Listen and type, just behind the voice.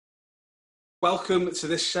Welcome to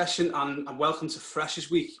this session and welcome to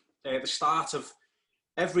Freshers Week. The start of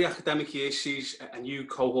every academic year sees a new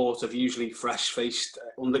cohort of usually fresh-faced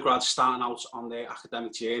undergrads starting out on their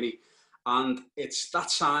academic journey. And it's that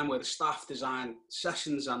time where the staff design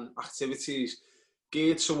sessions and activities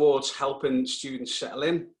geared towards helping students settle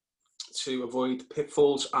in, to avoid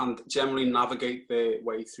pitfalls and generally navigate their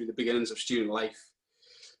way through the beginnings of student life.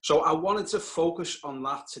 So I wanted to focus on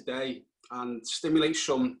that today and stimulate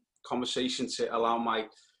some conversation to allow my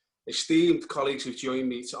esteemed colleagues who've joined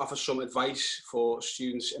me to offer some advice for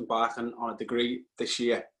students embarking on a degree this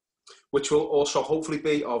year, which will also hopefully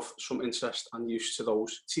be of some interest and use to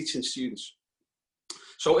those teaching students.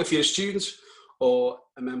 So if you're a student or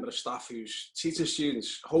a member of staff who's teaching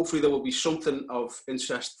students, hopefully there will be something of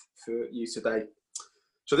interest for you today.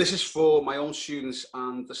 So this is for my own students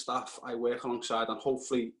and the staff I work alongside, and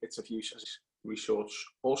hopefully it's of use as resource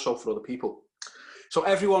also for other people. So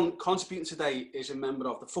everyone contributing today is a member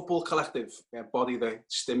of the Football Collective, a body that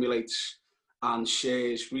stimulates and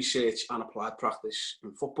shares research and applied practice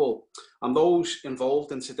in football. And those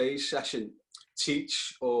involved in today's session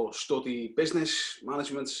teach or study business,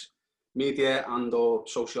 management, media and or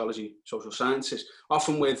sociology, social sciences,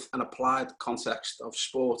 often with an applied context of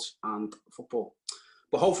sport and football.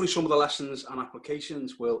 But hopefully some of the lessons and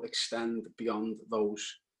applications will extend beyond those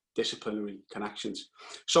disciplinary connections.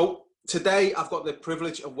 So today, I've got the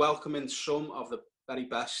privilege of welcoming some of the very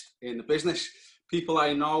best in the business, people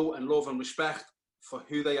I know and love and respect for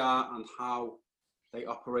who they are and how they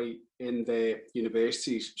operate in their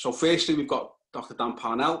universities. So firstly, we've got Dr. Dan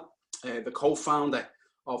Parnell, the co-founder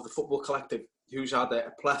of the Football Collective, who's had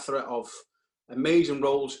a plethora of amazing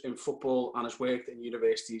roles in football and has worked in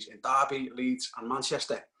universities in Derby, Leeds and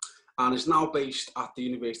Manchester, and is now based at the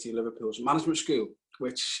University of Liverpool's Management School,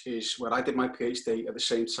 which is where I did my PhD at the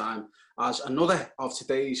same time as another of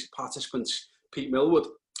today's participants, Pete Millwood,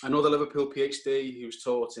 another Liverpool PhD who's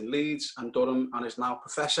taught in Leeds and Durham and is now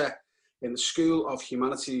Professor in the School of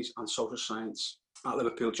Humanities and Social Science at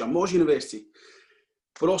Liverpool John Moores University.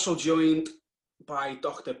 But also joined by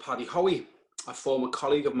Dr. Paddy Howie, a former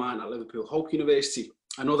colleague of mine at Liverpool Hope University,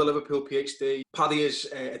 another Liverpool PhD. Paddy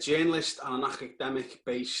is a journalist and an academic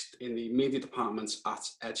based in the media department at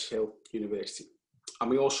Edge Hill University. And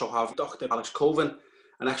we also have Dr. Alex Colvin,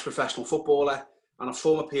 an ex-professional footballer and a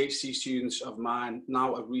former PhD student of mine,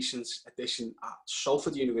 now a recent addition at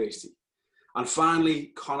Salford University. And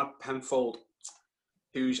finally, Connor Penfold,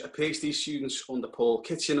 who's a PhD student under Paul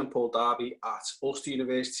Kitchen and Paul Darby at Ulster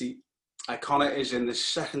University. Connor is in the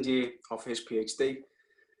second year of his PhD,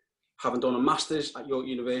 having done a master's at York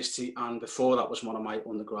University, and before that was one of my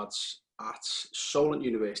undergrads at Solent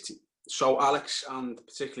University. So Alex and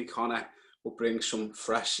particularly Connor will bring some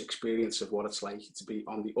fresh experience of what it's like to be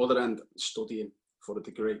on the other end studying for a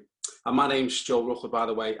degree. And my name's Joe Ruckley, by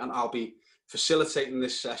the way, and I'll be facilitating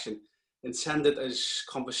this session, intended as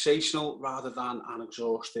conversational rather than an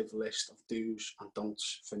exhaustive list of do's and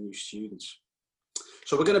don'ts for new students.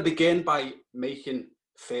 So we're going to begin by making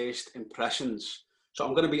first impressions. So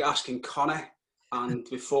I'm going to be asking Connor and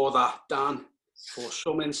before that Dan for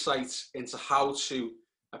some insights into how to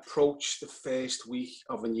approach the first week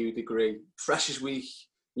of a new degree. Freshers Week,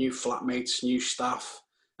 new flatmates, new staff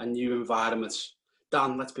and new environments.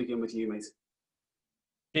 Dan, let's begin with you, mate.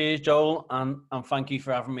 Cheers, Joel, and thank you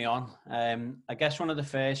for having me on. I guess one of the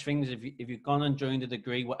first things, if you've gone and joined a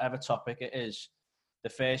degree, whatever topic it is, the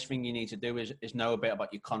first thing you need to do is know a bit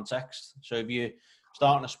about your context. So if you're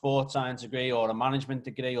starting a sports science degree or a management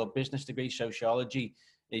degree or business degree, sociology,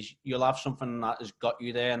 you'll have something that has got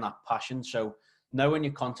you there and that passion. So knowing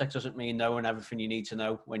your context doesn't mean knowing everything you need to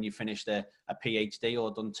know when you finished a PhD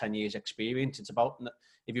or done 10 years experience. It's about,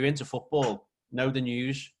 if you're into football, know the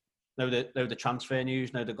news, know the transfer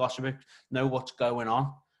news, know the gossip, know what's going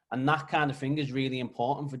on. And that kind of thing is really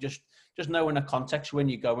important for just knowing the context when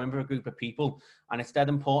you go in for a group of people. And it's dead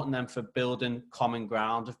important then for building common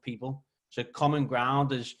ground of people. So common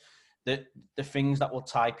ground is the things that will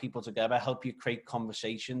tie people together, help you create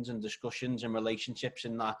conversations and discussions and relationships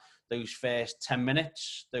in those first 10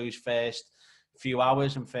 minutes, those first few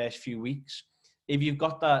hours and first few weeks. If you've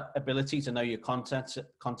got that ability to know your context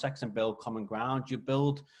and build common ground, you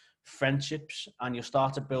build friendships and you'll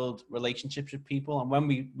start to build relationships with people. And when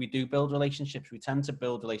we do build relationships, we tend to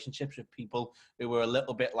build relationships with people who are a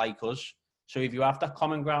little bit like us. So if you have that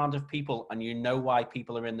common ground of people and you know why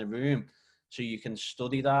people are in the room, so you can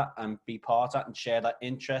study that and be part of that and share that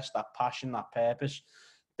interest, that passion, that purpose,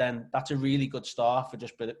 then that's a really good start for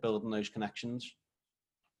just building those connections.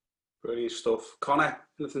 Brilliant stuff. Connor,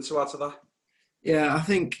 anything to add to that? Yeah, I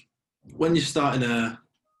think when you're starting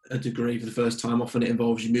a a degree for the first time, often it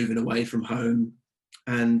involves you moving away from home,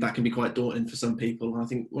 and that can be quite daunting for some people. I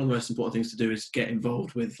think one of the most important things to do is get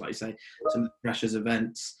involved with, like you say, some freshers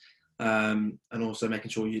events, and also making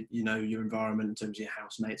sure you know your environment in terms of your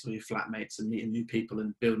housemates or your flatmates, and meeting new people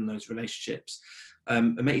and building those relationships,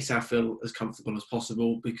 and make yourself feel as comfortable as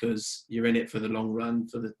possible, because you're in it for the long run,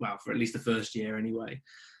 for at least the first year anyway.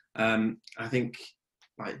 I think,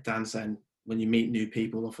 like Dan said, when you meet new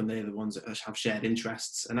people, often they're the ones that have shared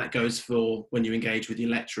interests, and that goes for when you engage with your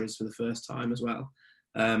lecturers for the first time as well.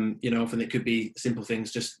 Often it could be simple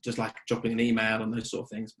things, just like dropping an email and those sort of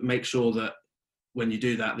things, but make sure that when you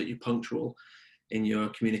do that you're punctual in your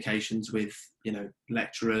communications with,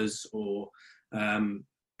 lecturers or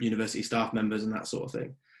university staff members and that sort of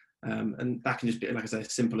thing. And that can just be, like I say,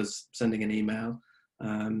 as simple as sending an email.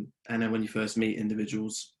 And then when you first meet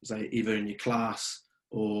individuals, say either in your class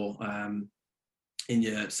or in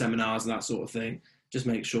your seminars and that sort of thing, just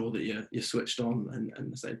make sure that you're switched on,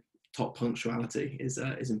 and say top punctuality is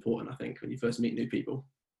important, I think, when you first meet new people.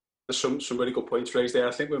 There's some really good points raised there.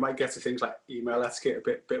 I think we might get to things like email etiquette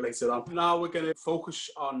a bit later on. Now we're going to focus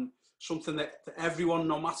on something that everyone,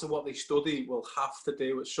 no matter what they study, will have to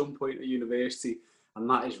do at some point at university, and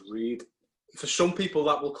that is read. For some people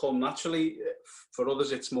that will come naturally, for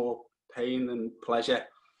others it's more pain than pleasure.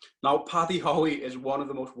 Now, Paddy Hoey is one of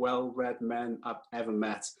the most well-read men I've ever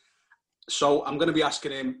met. So I'm going to be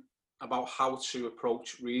asking him about how to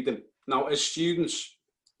approach reading. Now, as students,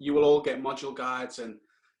 you will all get module guides and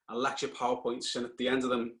lecture PowerPoints, and at the end of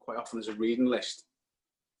them, quite often there's a reading list.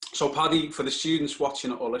 So Paddy, for the students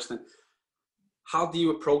watching or listening, how do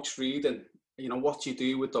you approach reading? What do you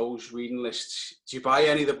do with those reading lists? Do you buy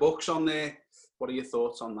any of the books on there? What are your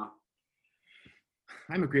thoughts on that?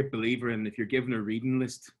 I'm a great believer in, if you're given a reading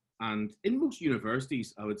list, and in most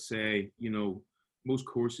universities, I would say, most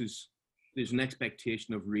courses, there's an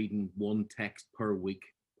expectation of reading one text per week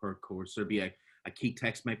per course. There'd be a key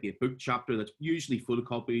text, might be a book chapter that's usually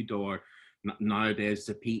photocopied, or nowadays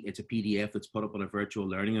it's a PDF that's put up on a virtual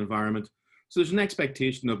learning environment. So there's an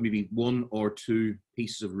expectation of maybe 1 or 2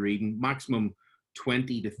 pieces of reading, maximum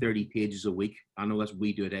 20 to 30 pages a week. I know that's what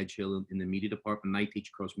we do at Edge Hill in the media department. I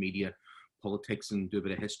teach cross media, politics, and do a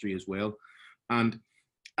bit of history as well. And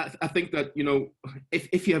I think that,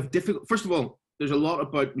 if you have difficult, first of all, there's a lot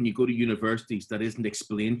about when you go to universities that isn't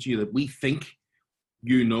explained to you, that we think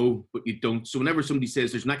but you don't. So whenever somebody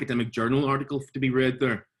says there's an academic journal article to be read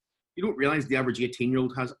there, you don't realize the average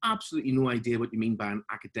 18-year-old has absolutely no idea what you mean by an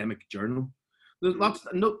academic journal. There's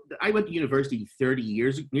I went to university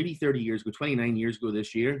nearly 30 years ago, 29 years ago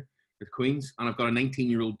this year at Queen's, and I've got a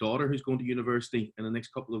 19-year-old daughter who's going to university in the next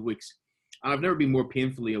couple of weeks. And I've never been more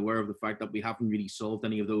painfully aware of the fact that we haven't really solved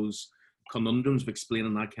any of those conundrums of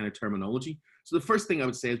explaining that kind of terminology. So the first thing I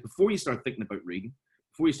would say is, before you start thinking about reading,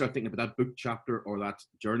 before you start thinking about that book chapter or that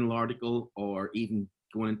journal article, or even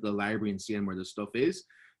going into the library and seeing where the stuff is,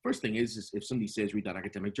 first thing is if somebody says read that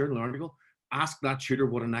academic journal article, ask that tutor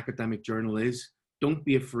what an academic journal is. Don't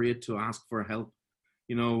be afraid to ask for help.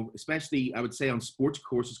 Especially I would say on sports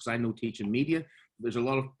courses, because I know teaching media, there's a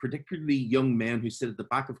lot of particularly young men who sit at the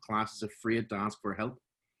back of classes afraid to ask for help.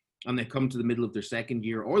 And they come to the middle of their second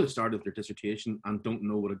year or the start of their dissertation and don't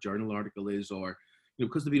know what a journal article is, or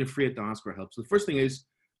because they've been afraid to ask for help. So the first thing is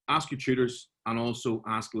ask your tutors, and also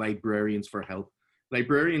ask librarians for help.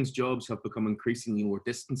 Librarians' jobs have become increasingly more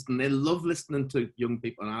distanced, and they love listening to young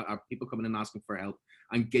people and people coming in asking for help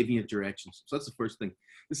and giving you directions. So that's the first thing.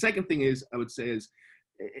 The second thing is, I would say, is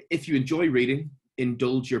if you enjoy reading,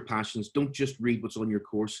 indulge your passions. Don't just read what's on your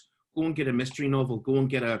course. Go and get a mystery novel. Go and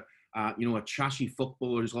get a trashy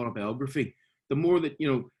footballer's autobiography. The more that,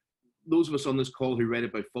 those of us on this call who read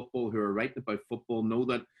about football, who are writing about football, know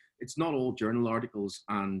that it's not all journal articles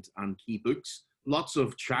and key books. Lots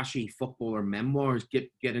of trashy footballer memoirs get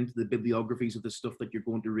into the bibliographies of the stuff that you're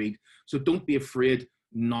going to read. So don't be afraid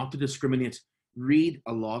not to discriminate. Read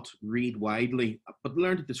a lot, read widely, but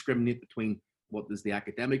learn to discriminate between what is the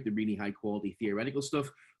academic, the really high quality theoretical stuff,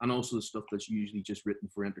 and also the stuff that's usually just written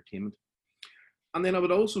for entertainment. And then I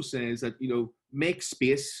would also say is that, make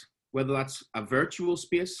space, whether that's a virtual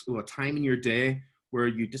space or a time in your day where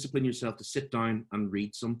you discipline yourself to sit down and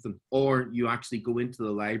read something, or you actually go into the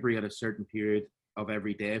library at a certain period of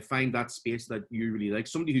every day. Find that space that you really like.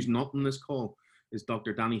 Somebody who's not on this call is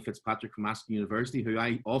Dr. Danny Fitzpatrick from Aston University, who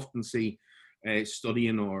I often see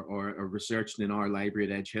studying or researching in our library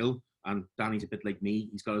at Edge Hill. And Danny's a bit like me.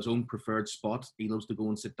 He's got his own preferred spot. He loves to go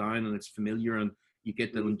and sit down, and it's familiar, and you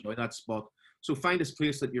get to enjoy that spot. So find a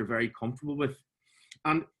place that you're very comfortable with.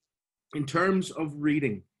 And in terms of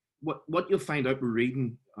reading, what you'll find out with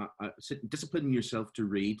reading, disciplining yourself to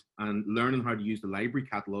read and learning how to use the library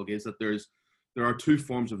catalogue is that there are two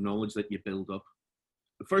forms of knowledge that you build up.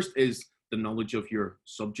 The first is the knowledge of your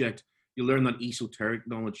subject. You learn that esoteric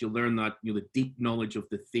knowledge. You learn that, the deep knowledge of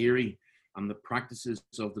the theory and the practices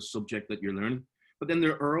of the subject that you're learning. But then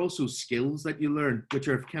there are also skills that you learn, which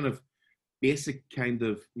are kind of basic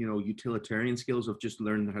utilitarian skills of just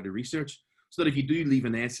learning how to research. So that if you do leave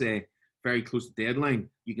an essay very close to deadline,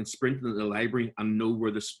 you can sprint into the library and know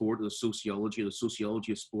where the sport or the sociology of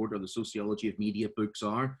sport or the sociology of media books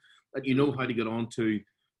are, that you know how to get on to.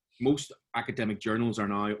 Most academic journals are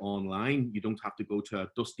now online. You don't have to go to a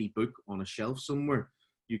dusty book on a shelf somewhere.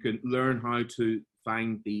 You can learn how to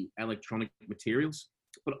find the electronic materials.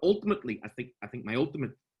 But ultimately, I think my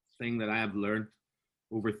ultimate thing that I have learned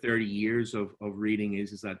over 30 years of reading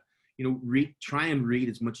is that, try and read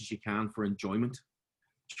as much as you can for enjoyment.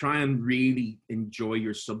 Try and really enjoy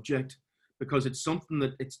your subject, because it's something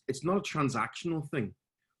that it's not a transactional thing,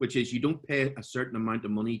 which is you don't pay a certain amount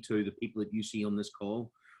of money to the people that you see on this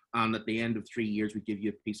call, and at the end of 3 years, we give you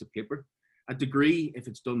a piece of paper. A degree, if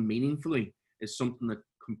it's done meaningfully, is something that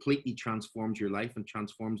completely transforms your life and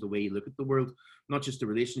transforms the way you look at the world. Not just the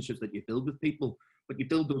relationships that you build with people, but you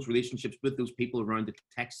build those relationships with those people around the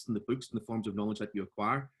texts and the books and the forms of knowledge that you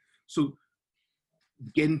acquire. So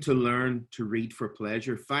begin to learn to read for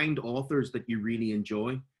pleasure. Find authors that you really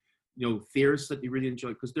enjoy, theorists that you really enjoy,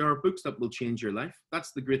 because there are books that will change your life.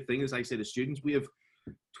 That's the great thing, as I say to students, we have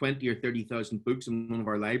 20 or 30,000 books in one of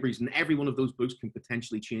our libraries, and every one of those books can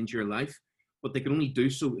potentially change your life, but they can only do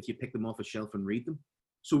so if you pick them off a shelf and read them.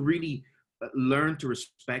 So really learn to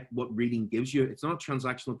respect what reading gives you. It's not a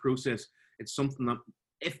transactional process. It's something that,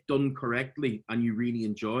 if done correctly and you really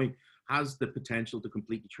enjoy, has the potential to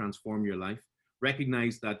completely transform your life.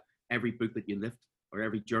 Recognize that every book that you lift or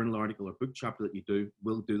every journal article or book chapter that you do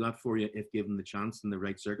will do that for you if given the chance and the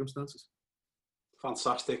right circumstances.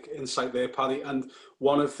 Fantastic insight there, Paddy. And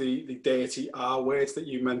one of the dirty R words that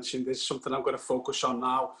you mentioned is something I'm going to focus on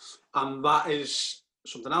now. And that is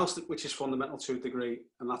something else which is fundamental to a degree,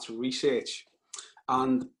 and that's research.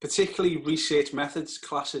 And particularly research methods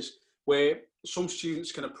classes, where some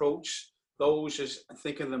students can approach those as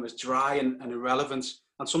thinking of them as dry and irrelevant.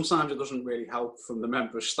 And sometimes it doesn't really help from the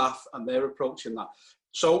member of staff and they're approaching that.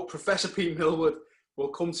 So Professor Pete Millward, will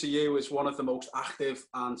come to you as one of the most active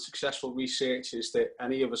and successful researchers that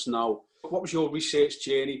any of us know. What was your research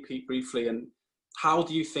journey, Pete, briefly, and how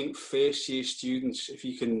do you think first year students, if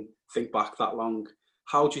you can think back that long,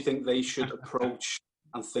 how do you think they should approach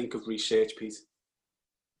and think of research, Pete?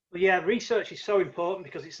 Well, yeah, research is so important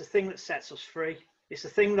because it's the thing that sets us free. It's the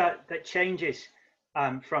thing that changes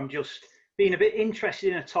from just being a bit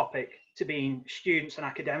interested in a topic to being students and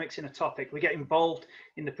academics in a topic. We get involved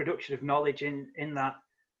in the production of knowledge in that.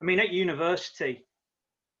 I mean, at university,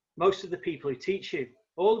 most of the people who teach you,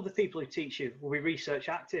 all of the people who teach you will be research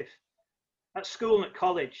active. At school and at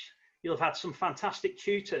college, you'll have had some fantastic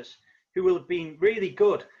tutors who will have been really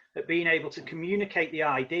good at being able to communicate the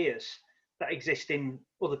ideas that exist in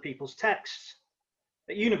other people's texts.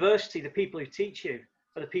 At university, the people who teach you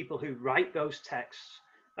are the people who write those texts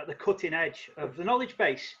at the cutting edge of the knowledge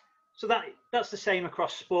base. So that's the same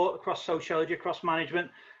across sport, across sociology, across management,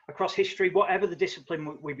 across history, whatever the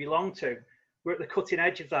discipline we belong to. We're at the cutting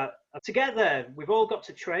edge of that. To get there, we've all got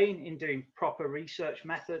to train in doing proper research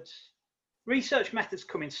methods. Research methods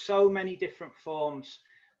come in so many different forms,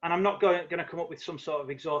 and I'm not going to come up with some sort of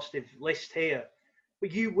exhaustive list here,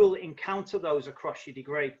 but you will encounter those across your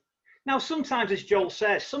degree. Now, sometimes, as Joel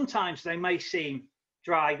says, sometimes they may seem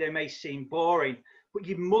dry, they may seem boring, but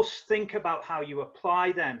you must think about how you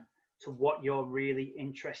apply them to what you're really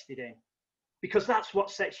interested in, because that's what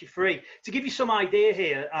sets you free. To give you some idea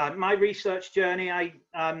here, my research journey, I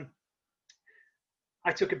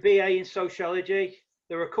took a BA in sociology.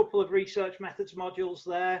 There were a couple of research methods modules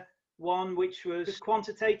there, one which was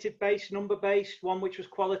quantitative based, number based, one which was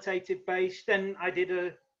qualitative based. Then I did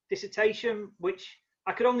a dissertation, which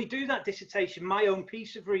I could only do that dissertation, my own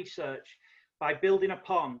piece of research, by building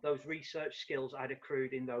upon those research skills I'd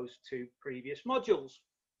accrued in those two previous modules.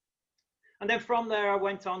 And then from there, I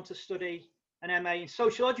went on to study an MA in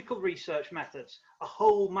sociological research methods, a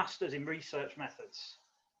whole master's in research methods.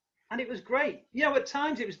 And it was great. You know, at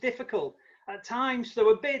times it was difficult. At times there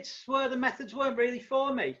were bits where the methods weren't really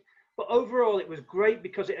for me. But overall, it was great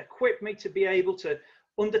because it equipped me to be able to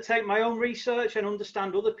undertake my own research and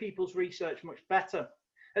understand other people's research much better.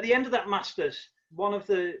 At the end of that master's, one of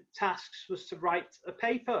the tasks was to write a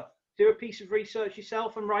paper, do a piece of research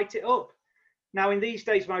yourself and write it up. Now, in these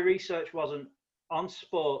days, my research wasn't on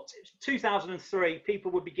sport. It was 2003,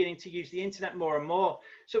 people were beginning to use the internet more and more.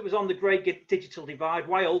 So it was on the great digital divide,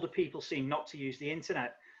 why older people seem not to use the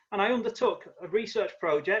internet. And I undertook a research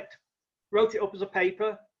project, wrote it up as a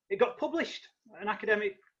paper. It got published in an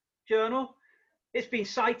academic journal. It's been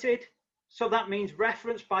cited. So that means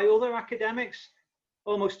referenced by other academics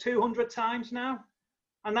almost 200 times now.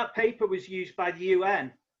 And that paper was used by the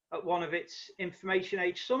UN at one of its Information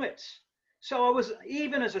Age summits. So I was,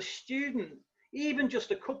 even as a student, even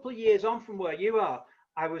just a couple of years on from where you are,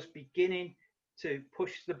 I was beginning to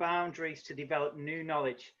push the boundaries to develop new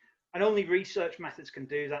knowledge. And only research methods can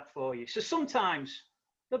do that for you. So sometimes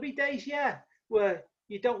there'll be days, where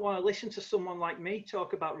you don't want to listen to someone like me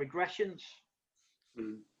talk about regressions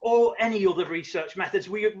or any other research methods.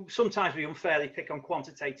 Sometimes we unfairly pick on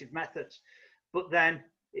quantitative methods, but then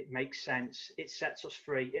it makes sense. It sets us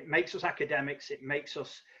free. It makes us academics. It makes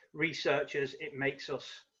us researchers. It makes us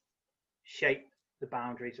shape the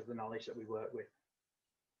boundaries of the knowledge that we work with.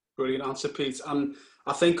 Brilliant answer, Pete. And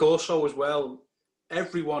I think also as well,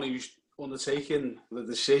 everyone who's undertaken the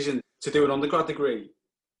decision to do an undergrad degree,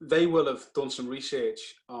 they will have done some research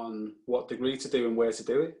on what degree to do and where to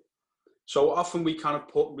do it. So often we kind of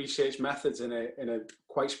put research methods in a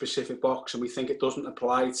quite specific box, and we think it doesn't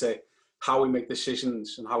apply to how we make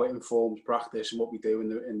decisions and how it informs practice and what we do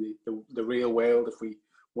in the real world, if we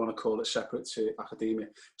want to call it separate to academia.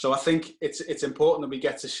 So I think it's important that we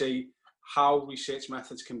get to see how research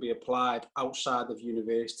methods can be applied outside of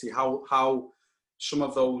university, how some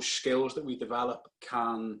of those skills that we develop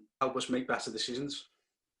can help us make better decisions.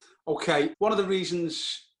 Okay, one of the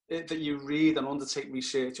reasons that you read and undertake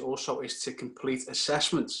research also is to complete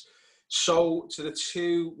assessments. So to the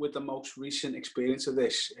two with the most recent experience of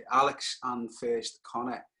this, Alex and first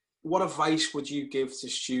Connor, what advice would you give to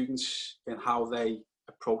students in how they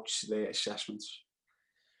approach their assessments?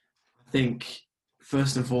 I think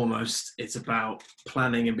first and foremost, it's about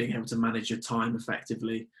planning and being able to manage your time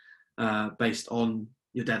effectively based on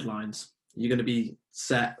your deadlines. You're going to be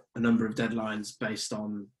set a number of deadlines based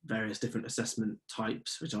on various different assessment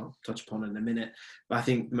types, which I'll touch upon in a minute. But I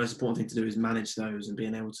think the most important thing to do is manage those and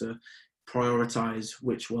being able to prioritize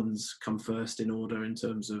which ones come first in order in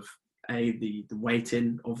terms of the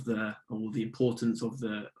weighting of the importance of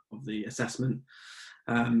the assessment,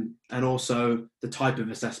 and also the type of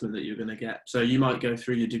assessment that you're going to get. So you might go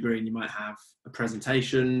through your degree and you might have a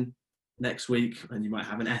presentation next week, and you might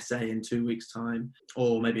have an essay in 2 weeks' time,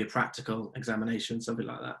 or maybe a practical examination, something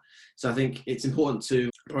like that. So I think it's important to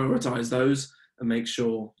prioritize those and make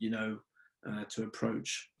sure you know to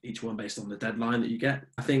approach each one based on the deadline that you get.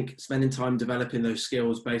 I think spending time developing those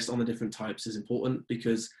skills based on the different types is important,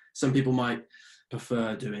 because some people might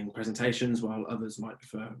prefer doing presentations while others might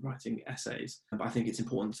prefer writing essays. But I think it's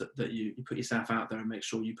important that you put yourself out there and make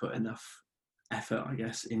sure you put enough effort, I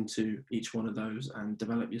guess, into each one of those and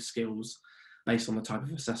develop your skills based on the type of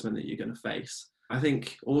assessment that you're going to face. I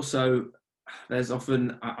think also there's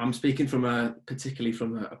often, I'm speaking particularly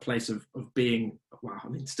from a place of being,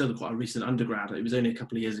 still quite a recent undergrad. It was only a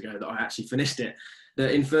couple of years ago that I actually finished it.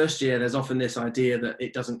 That in first year, there's often this idea that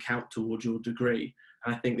it doesn't count towards your degree.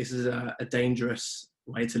 And I think this is a dangerous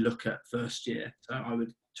way to look at first year. So I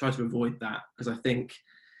would try to avoid that, because I think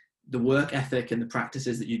the work ethic and the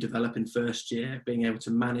practices that you develop in first year, being able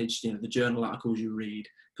to manage, the journal articles you read,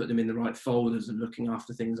 put them in the right folders and looking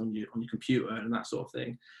after things on your computer and that sort of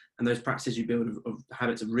thing. And those practices you build of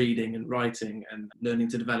habits of reading and writing and learning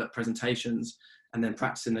to develop presentations and then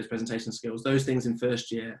practicing those presentation skills, those things in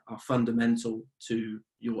first year are fundamental to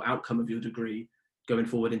your outcome of your degree going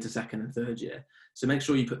forward into second and third year. So make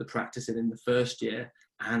sure you put the practice in the first year,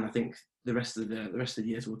 and I think the rest of the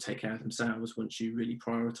years will take care of themselves once you really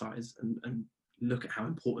prioritize and look at how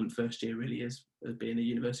important first year really is as being a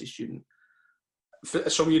university student.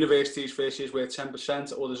 Some universities first year is worth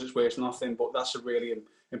 10%, others it's worth nothing, but that's a really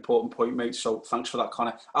important point, mate. So thanks for that,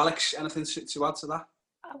 Connor. Alex, anything to add to that?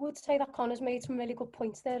 I would say that Connor's made some really good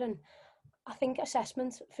points there, and I think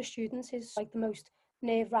assessment for students is like the most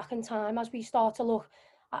nerve-wracking time as we start to look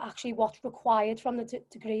at actually what's required from the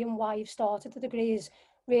degree and why you've started the degree is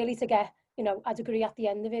really to get a degree at the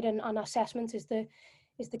end of it, and assessment is the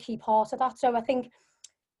key part of that. So I think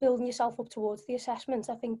building yourself up towards the assessment,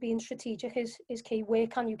 I think being strategic is key. Where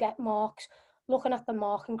can you get marks, looking at the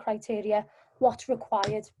marking criteria, what's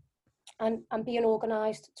required, and being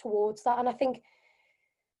organised towards that. And I think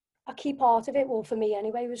a key part of it, well, for me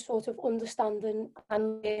anyway, was sort of understanding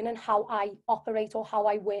and learning how I operate or how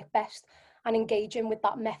I work best, and engaging with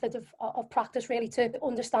that method of practice, really, to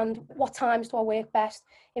understand what times do I work best,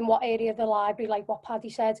 in what area of the library, like what Paddy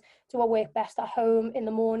said, do I work best at home, in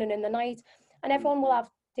the morning, in the night. And everyone will have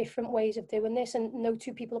different ways of doing this, and no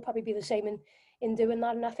two people will probably be the same in doing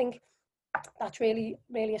that. And I think that's really,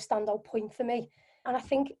 really a standout point for me. And I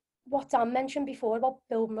think what Dan mentioned before about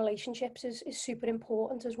building relationships is super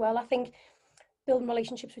important as well. I think building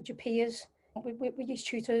relationships with your peers, with your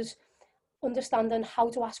tutors, understanding how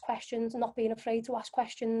to ask questions, not being afraid to ask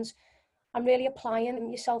questions, and really applying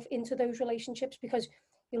yourself into those relationships, because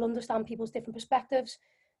you'll understand people's different perspectives.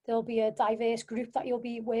 There'll be a diverse group that you'll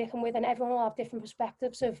be working with, and everyone will have different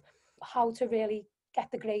perspectives of how to really get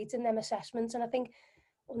the grades in them assessments. And I think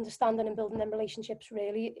understanding and building them relationships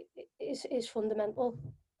really is fundamental.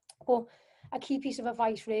 But a key piece of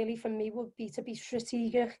advice really from me would be to be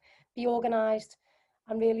strategic, be organised,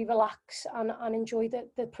 and really relax and enjoy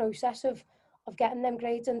the process of getting them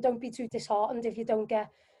grades. And don't be too disheartened if you don't get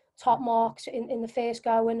top marks in the first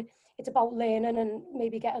go. And it's about learning and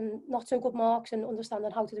maybe getting not so good marks and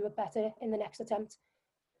understanding how to do it better in the next attempt.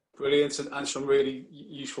 Brilliant, and some really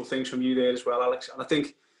useful things from you there as well, Alex. And I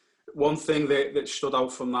think one thing that stood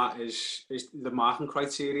out from that is the marking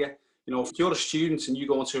criteria. You know, if you're a student and you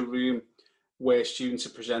go into a room where students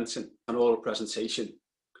are presenting an oral presentation,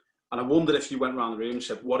 and I wondered if you went around the room and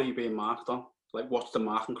said, what are you being marked on? Like, what's the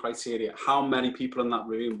marking criteria? How many people in that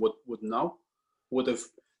room would know, would have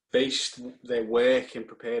based their work in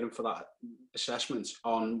preparing for that assessment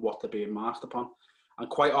on what they're being marked upon? And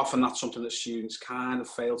quite often that's something that students kind of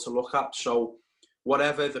fail to look at. So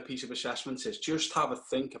whatever the piece of assessment is, just have a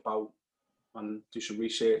think about and do some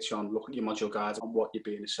research on, look at your module guides on what you're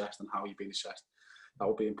being assessed and how you're being assessed. That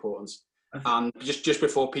will be important. And just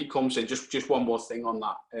before Pete comes in, just one more thing on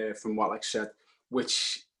that from what Alex said,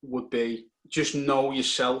 which would be just know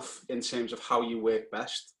yourself in terms of how you work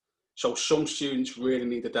best. So some students really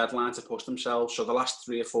need a deadline to push themselves. So the last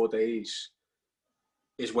 3 or 4 days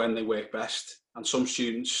is when they work best. And some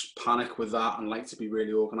students panic with that and like to be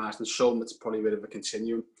really organised, and some it's probably a bit of a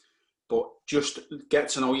continuum. But just get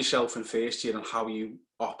to know yourself in first year and how you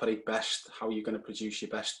operate best, how you're going to produce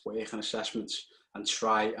your best work and assessments, and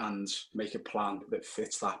try and make a plan that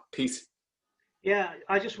fits that. Pete? Yeah,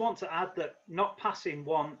 I just want to add that not passing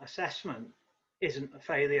one assessment isn't a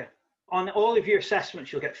failure. On all of your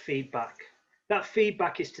assessments, you'll get feedback. That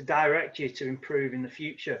feedback is to direct you to improve in the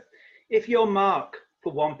future. If your mark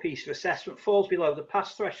for one piece of assessment falls below the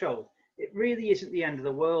pass threshold, it really isn't the end of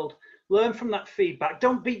the world. Learn from that feedback.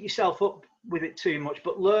 Don't beat yourself up with it too much,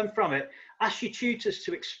 but learn from it. Ask your tutors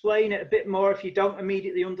to explain it a bit more if you don't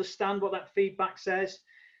immediately understand what that feedback says,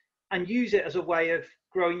 and use it as a way of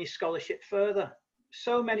growing your scholarship further.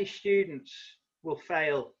 So many students will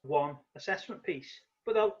fail one assessment piece,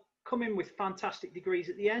 but they'll come in with fantastic degrees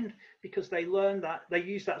at the end because they learn that, they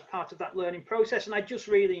use that as part of that learning process. And I just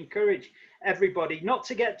really encourage everybody not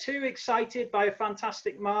to get too excited by a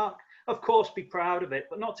fantastic mark. Of course, be proud of it,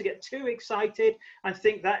 but not to get too excited and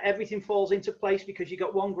think that everything falls into place because you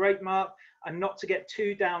got one great mark, and not to get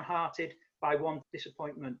too downhearted by one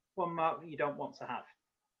disappointment, one mark that you don't want to have.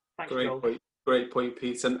 Thanks, Joel. Great point,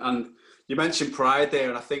 Pete. And you mentioned pride there,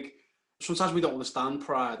 and I think sometimes we don't understand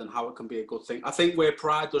pride and how it can be a good thing. I think where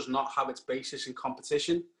pride does not have its basis in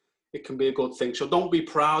competition, it can be a good thing. So don't be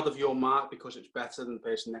proud of your mark because it's better than the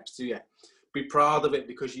person next to you. Be proud of it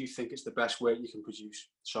because you think it's the best work you can produce.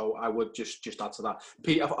 So I would just add to that.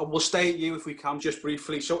 Pete, I will stay at you if we can, just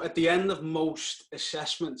briefly. So at the end of most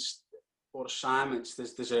assessments or assignments,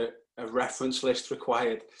 there's a reference list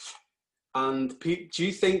required. And Pete, do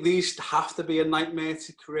you think these have to be a nightmare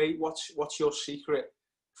to create? What's your secret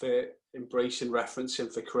for embracing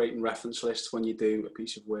referencing, for creating reference lists when you do a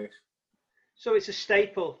piece of work? So it's a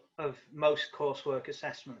staple of most coursework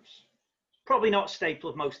assessments. Probably not a staple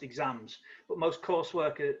of most exams, but most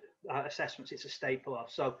coursework assessments it's a staple of.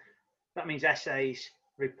 So that means essays,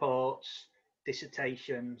 reports,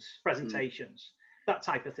 dissertations, presentations, that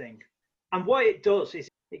type of thing. And what it does is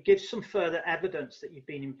it gives some further evidence that you've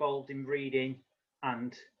been involved in reading,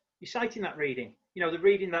 and you're citing that reading. You know, the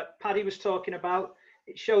reading that Paddy was talking about,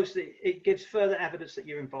 it shows that it gives further evidence that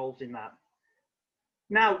you're involved in that.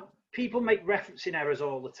 Now, people make referencing errors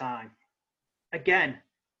all the time. Again,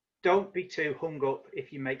 don't be too hung up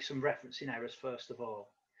if you make some referencing errors, first of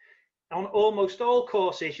all. On almost all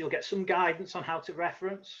courses, you'll get some guidance on how to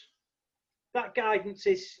reference. That guidance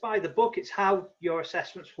is by the book. It's how your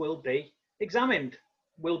assessments will be examined,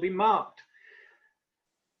 will be marked.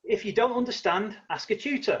 If you don't understand, ask a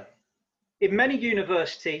tutor. In many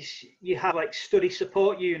universities, you have like study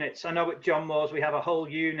support units. I know at John Moores, we have a whole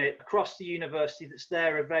unit across the university that's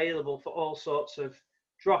there available for all sorts of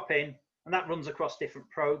drop-in, and that runs across different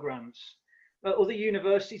programs. At other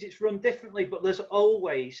universities, it's run differently, but there's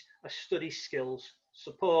always a study skills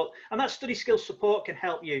support. And that study skills support can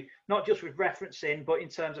help you, not just with referencing, but in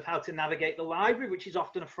terms of how to navigate the library, which is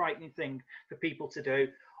often a frightening thing for people to do,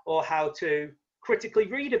 or how to critically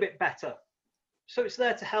read a bit better. So it's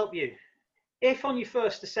there to help you. If on your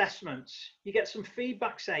first assessments, you get some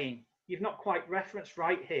feedback saying, you've not quite referenced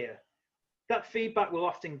right here, that feedback will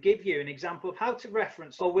often give you an example of how to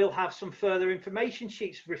reference, or we'll have some further information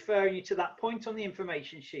sheets referring you to that point on the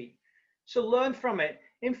information sheet. So learn from it.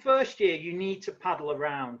 In first year, you need to paddle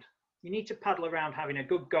around. You need to paddle around having a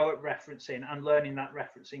good go at referencing and learning that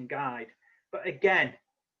referencing guide. But again,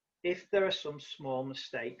 if there are some small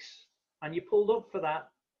mistakes and you're pulled up for that,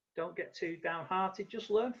 don't get too downhearted,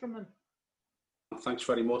 just learn from them. Thanks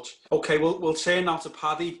very much. Okay, we'll turn now to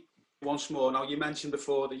Paddy once more. Now, you mentioned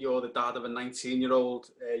before that you're the dad of a 19-year-old.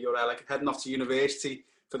 You're heading off to university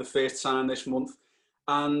for the first time this month,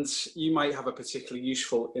 and you might have a particularly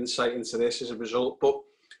useful insight into this as a result. But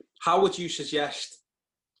how would you suggest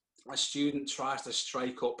a student tries to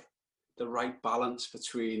strike up the right balance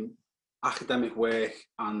between academic work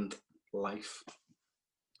and life?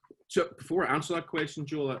 So before I answer that question,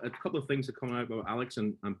 Joel, a couple of things that come out about Alex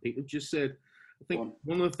and Peter just said. I think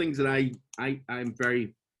one of the things that I'm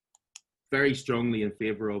very, very strongly in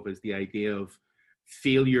favor of is the idea of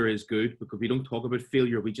failure is good, because we don't talk about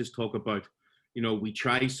failure. We just talk about, we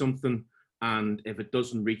try something, and if it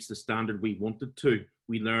doesn't reach the standard we wanted to,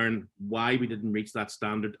 we learn why we didn't reach that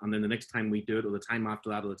standard. And then the next time we do it, or the time after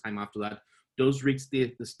that, or the time after that, does reach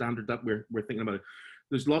the standard that we're thinking about it.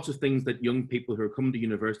 There's lots of things that young people who are coming to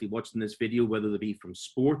university watching this video, whether they be from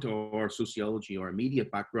sport or sociology or a media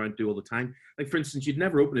background, do all the time. Like, for instance, you'd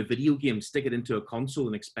never open a video game, stick it into a console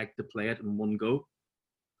and expect to play it in one go.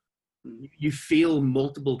 You fail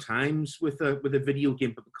multiple times with a video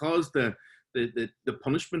game, but because the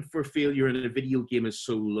punishment for failure in a video game is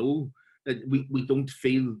so low, that we don't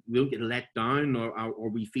get let down, or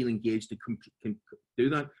we feel engaged to do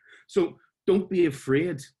that. So don't be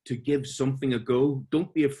afraid to give something a go.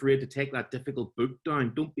 Don't be afraid to take that difficult book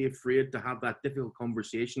down. Don't be afraid to have that difficult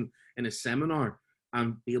conversation in a seminar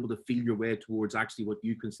and be able to feel your way towards actually what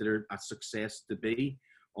you consider a success to be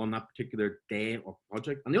on that particular day or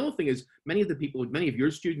project. And the other thing is, many of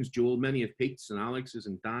your students, Joel, many of Pete's and Alex's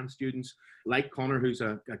and Dan's students, like Connor, who's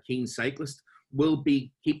a keen cyclist, will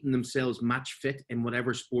be keeping themselves match fit in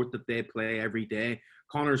whatever sport that they play every day.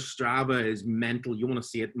 Connor's Strava is mental. You want to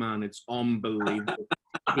see it, man. It's unbelievable.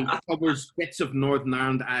 He covers bits of Northern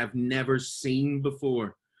Ireland I have never seen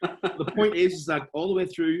before. The point is that all the way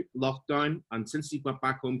through lockdown, and since he got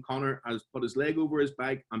back home, Connor has put his leg over his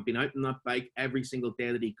bike and been out on that bike every single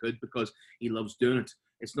day that he could, because he loves doing it.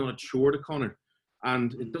 It's not a chore to Connor.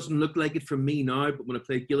 And it doesn't look like it for me now, but when I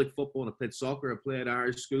played Gaelic football, and I played soccer, I played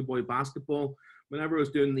Irish schoolboy basketball, whenever I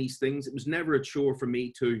was doing these things, it was never a chore for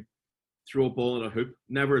me to throw a ball at a hoop,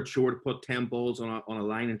 never a chore to put 10 balls on a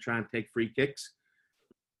line and try and take free kicks.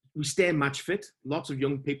 We stay match fit. Lots of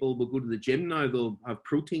young people will go to the gym now. They'll have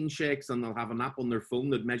protein shakes and they'll have an app on their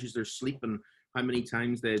phone that measures their sleep and how many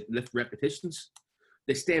times they lift repetitions.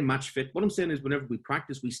 They stay match fit. What I'm saying is, whenever we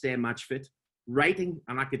practice, we stay match fit. Writing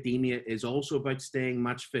and academia is also about staying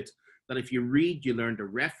match fit. That if you read, you learn to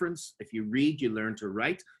reference. If you read, you learn to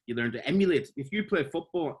write. You learn to emulate. If you play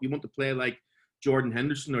football, you want to play like Jordan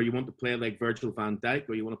Henderson, or you want to play like Virgil van Dijk,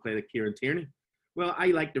 or you want to play like Kieran Tierney. Well, I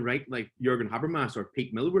like to write like Jurgen Habermas or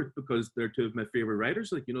Pete Millward, because they're two of my favorite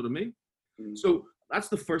writers, like, you know what I mean? So that's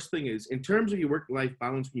the first thing is, in terms of your work-life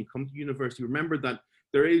balance when you come to university, remember that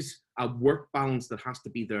there is a work balance that has to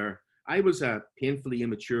be there. I was a painfully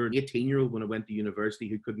immature 18-year-old when I went to university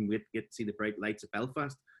who couldn't wait to get to see the bright lights of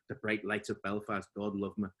Belfast. The bright lights of Belfast, God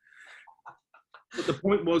love me. But the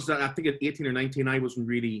point was that I think at 18 or 19, I wasn't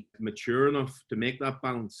really mature enough to make that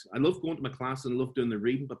balance. I love going to my class and I love doing the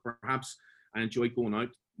reading, but perhaps I enjoy going out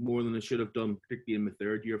more than I should have done, particularly in my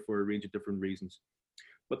third year for a range of different reasons.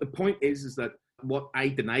 But the point is that what I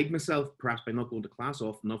denied myself, perhaps by not going to class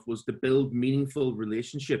often enough, was to build meaningful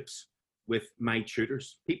relationships with my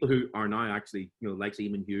tutors, people who are now actually, like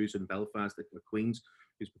Eamon Hughes in Belfast at Queen's,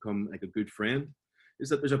 who's become like a good friend, is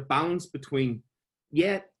that there's a balance between,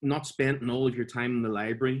 not spending all of your time in the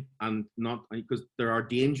library, and not, because there are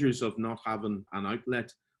dangers of not having an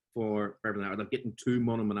outlet for everything, or getting too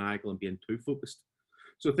monomaniacal and being too focused.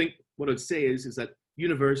 So I think what I'd say is that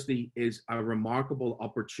university is a remarkable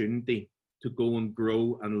opportunity to go and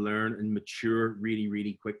grow and learn and mature really,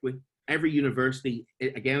 really quickly. Every university,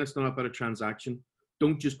 again, it's not about a transaction.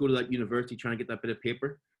 Don't just go to that university trying to get that bit of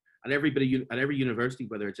paper. At every university,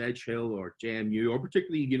 whether it's Edge Hill or JMU, or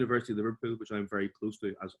particularly University of Liverpool, which I'm very close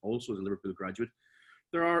to as a Liverpool graduate,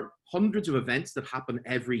 there are hundreds of events that happen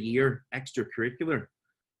every year, extracurricular,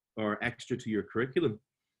 or extra to your curriculum,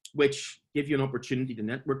 which give you an opportunity to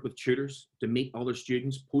network with tutors, to meet other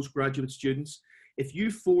students, postgraduate students. If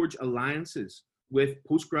you forge alliances with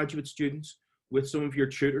postgraduate students, with some of your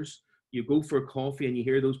tutors, you go for a coffee and you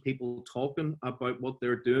hear those people talking about what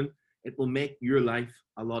they're doing, it will make your life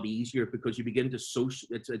a lot easier, because you begin to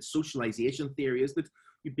it's socialization theory, isn't it?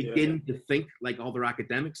 You begin to think like other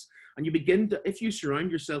academics, and you begin to, if you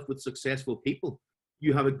surround yourself with successful people,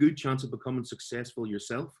 you have a good chance of becoming successful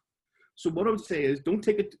yourself. So what I would say is, don't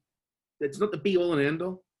take it, it's not the be all and end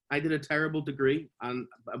all. I did a terrible degree, and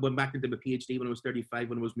I went back and did my PhD when I was 35,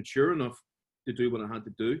 when I was mature enough to do what I had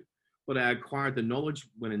to do. But I acquired the knowledge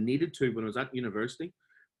when I needed to, when I was at university.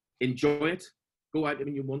 Enjoy it. Go out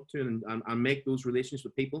when you want to, and make those relations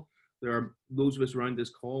with people. There are those of us around this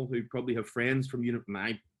call who probably have friends from some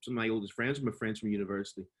of my oldest friends are my friends from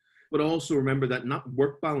university. But also remember that not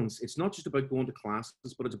work balance. It's not just about going to classes,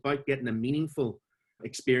 but it's about getting a meaningful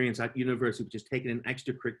experience at university, which is taking in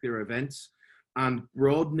extracurricular events and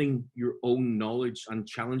broadening your own knowledge and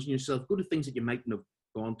challenging yourself. Go to things that you mightn't have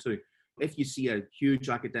gone to. If you see a huge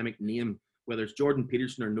academic name, whether it's Jordan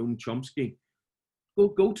Peterson or Noam Chomsky,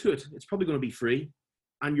 go to it. It's probably going to be free,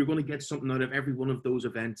 and you're going to get something out of every one of those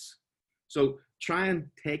events. So try and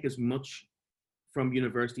take as much from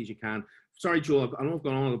university as you can. Sorry, Joel, I know I've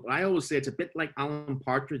gone on, but I always say it's a bit like Alan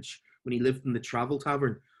Partridge when he lived in the Travel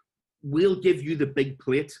Tavern. We'll give you the big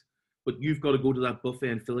plate, but you've got to go to that buffet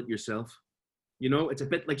and fill it yourself. You know, it's a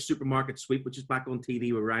bit like Supermarket Sweep, which is back on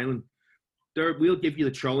TV with Rylan. We'll give you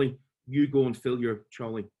the trolley. You go and fill your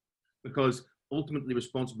trolley, because ultimately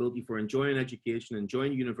responsibility for enjoying education,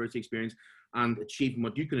 enjoying university experience, and achieving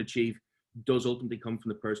what you can achieve does ultimately come from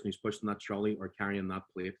the person who's pushing that trolley or carrying that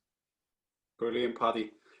plate. Brilliant,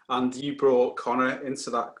 Paddy. And you brought Connor into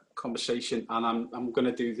that conversation, and I'm going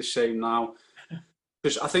to do the same now.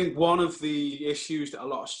 Because I think one of the issues that a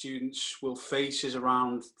lot of students will face is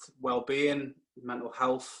around well-being, mental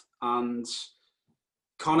health, and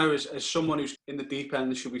Connor, as someone who's in the deep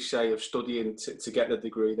end, should we say, of studying to get the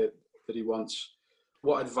degree that he wants,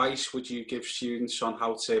 what advice would you give students on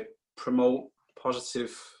how to promote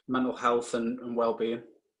positive mental health and well-being?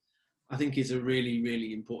 I think it's a really,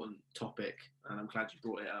 really important topic, and I'm glad you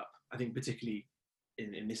brought it up. I think particularly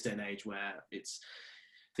in this day and age where it's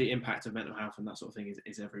the impact of mental health and that sort of thing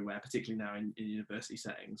is everywhere, particularly now in university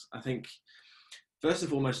settings. I think first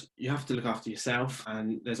and foremost, you have to look after yourself,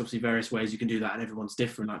 and there's obviously various ways you can do that, and everyone's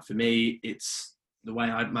different. Like for me, it's the way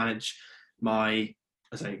I manage my,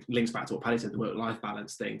 I say, links back to what Paddy said, the work-life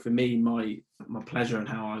balance thing. For me, my pleasure and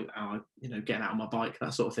how I getting out on my bike,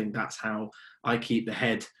 that sort of thing, that's how I keep the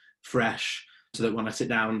head fresh, so that when I sit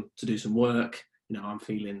down to do some work, I'm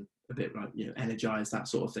feeling a bit like, energized, that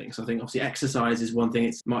sort of thing. So I think obviously exercise is one thing.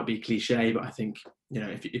 It might be cliche, but I think,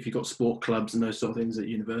 if you've got sport clubs and those sort of things at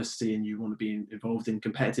university and you want to be involved in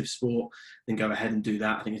competitive sport, then go ahead and do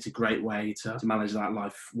that. I think it's a great way to manage that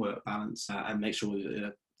life-work balance and make sure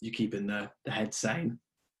that you're keeping the head sane.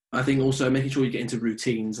 I think also making sure you get into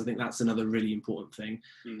routines. I think that's another really important thing,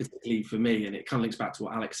 particularly for me. And it kind of links back to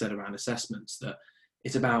what Alex said around assessments, that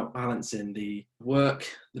it's about balancing the work,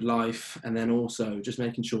 the life, and then also just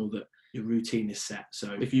making sure that your routine is set.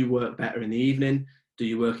 So if you work better in the evening, do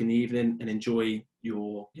your work in the evening and enjoy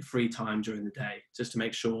your free time during the day, just to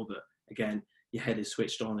make sure that, again, your head is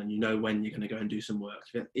switched on and you know when you're going to go and do some work.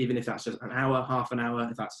 Even if that's just an hour, half an hour,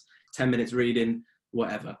 if that's 10 minutes reading,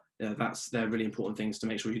 whatever. They're really important things to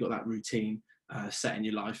make sure you've got that routine set in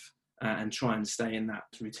your life and try and stay in that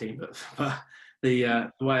routine. But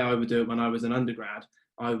the way I would do it when I was an undergrad,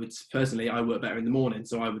 I work better in the morning.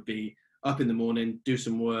 So I would be up in the morning, do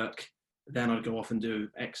some work, then I'd go off and do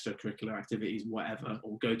extracurricular activities, whatever,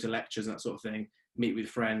 or go to lectures, that sort of thing, meet with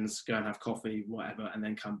friends, go and have coffee, whatever, and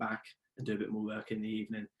then come back and do a bit more work in the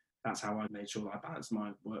evening. That's how I made sure that I balanced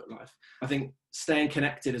my work life. I think staying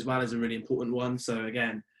connected as well is a really important one. So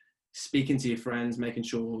again, speaking to your friends, making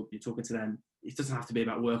sure you're talking to them. It doesn't have to be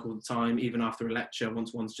about work all the time, even after a lecture,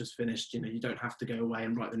 once one's just finished, you don't have to go away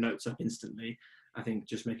and write the notes up instantly. I think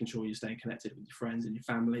just making sure you're staying connected with your friends and your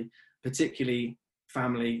family, particularly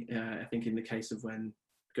family. I think in the case of when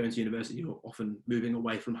going to university, you're often moving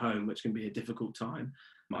away from home, which can be a difficult time.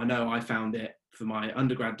 I know I found it for my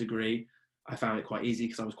undergrad degree. I found it quite easy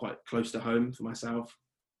because I was quite close to home for myself.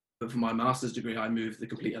 But for my master's degree, I moved the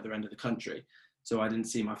complete other end of the country. So I didn't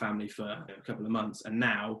see my family for a couple of months. And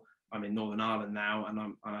now I'm in Northern Ireland now, and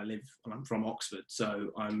I'm from Oxford.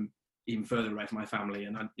 So I'm even further away from my family,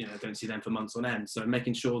 and I don't see them for months on end. So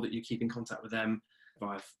making sure that you keep in contact with them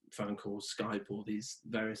via phone calls, Skype, all these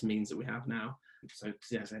various means that we have now. So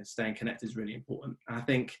staying connected is really important. And I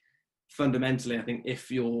think fundamentally, I think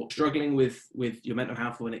if you're struggling with your mental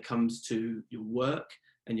health when it comes to your work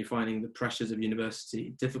and you're finding the pressures of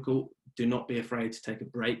university difficult, do not be afraid to take a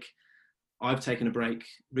break. I've taken a break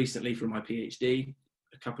recently from my PhD,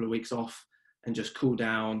 a couple of weeks off, and just cool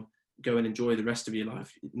down, go and enjoy the rest of your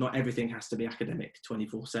life. Not everything has to be academic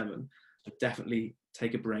 24/7. But definitely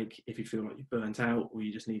take a break if you feel like you're burnt out or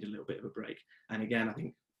you just need a little bit of a break. And again, I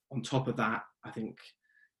think on top of that, I think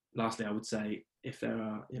lastly, I would say if there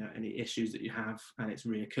are any issues that you have and it's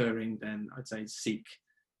reoccurring, then I'd say seek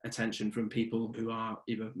attention from people who are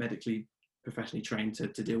either medically, professionally trained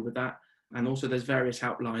to deal with that. And also there's various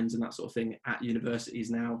helplines and that sort of thing at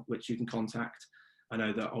universities now, which you can contact. I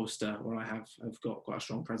know that Ulster, where I have got quite a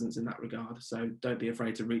strong presence in that regard. So don't be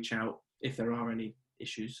afraid to reach out if there are any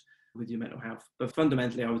issues with your mental health. But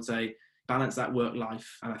fundamentally, I would say balance that work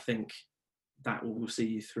life. And I think that will see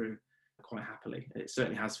you through quite happily. It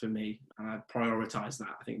certainly has for me. And I prioritize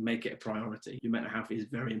that. I think make it a priority. Your mental health is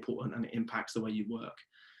very important and it impacts the way you work.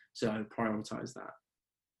 So prioritize that.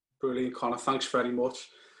 Brilliant, Conor. Thanks very much.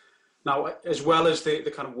 Now, as well as the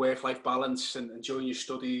kind of work-life balance and enjoying your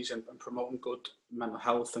studies and promoting good mental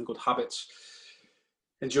health and good habits,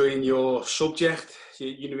 enjoying your subject, your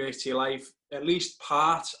university life, at least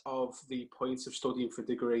part of the point of studying for a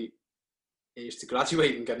degree is to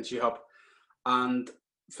graduate and get a job. And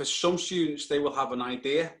for some students, they will have an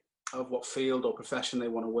idea of what field or profession they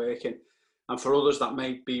want to work in. And for others, that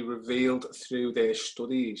may be revealed through their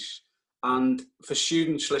studies. And for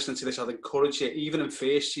students listening to this, I'd encourage you, even in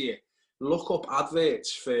first year, look up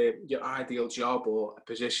adverts for your ideal job or a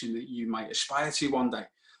position that you might aspire to one day.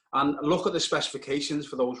 And look at the specifications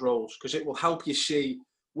for those roles, because it will help you see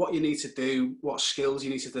what you need to do, what skills you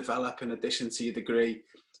need to develop in addition to your degree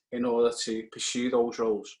in order to pursue those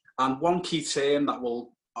roles. And one key term that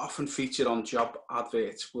will often feature on job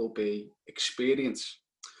adverts will be experience.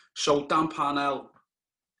 So Dan Parnell,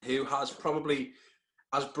 who has probably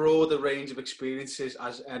as broad a range of experiences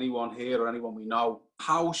as anyone here or anyone we know,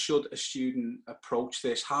 how should a student approach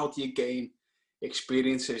this? How do you gain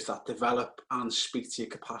experiences that develop and speak to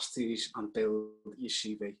your capacities and build your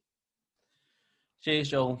CV? Cheers,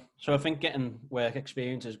 Joel. So I think getting work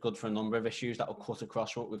experience is good for a number of issues that will cut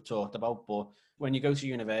across what we've talked about. But when you go to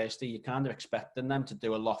university, you're kind of expecting them to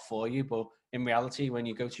do a lot for you. But in reality, when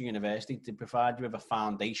you go to university, they provide you with a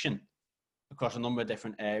foundation across a number of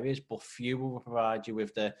different areas, but few will provide you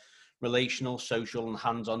with the relational, social and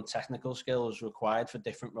hands-on technical skills required for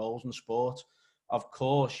different roles in sport. Of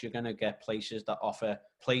course, you're going to get places that offer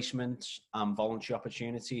placements and voluntary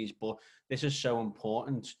opportunities, but this is so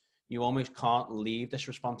important. You almost can't leave this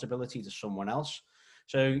responsibility to someone else.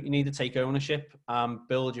 So you need to take ownership and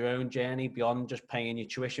build your own journey beyond just paying your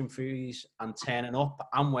tuition fees and turning up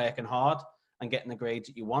and working hard and getting the grades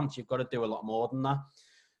that you want. You've got to do a lot more than that.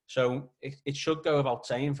 So it should go without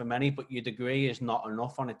saying for many, but your degree is not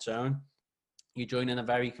enough on its own. You join in a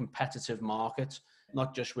very competitive market,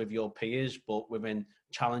 not just with your peers, but within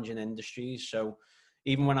challenging industries. So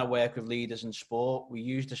even when I work with leaders in sport, we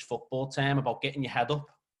use this football term about getting your head up.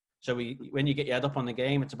 So when you get your head up on the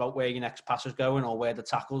game, it's about where your next pass is going or where the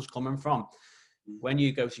tackle's coming from. When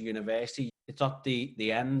you go to university, it's not the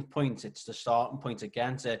end point, it's the starting point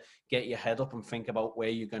again to get your head up and think about where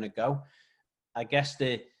you're going to go. I guess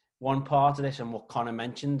the one part of this and what Conor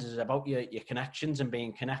mentioned is about your connections and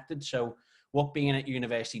being connected. So what being at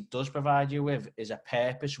university does provide you with is a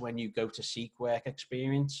purpose when you go to seek work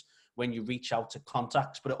experience, when you reach out to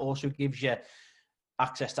contacts, but it also gives you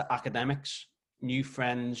access to academics, new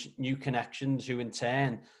friends, new connections who in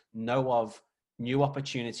turn know of new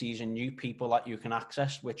opportunities and new people that you can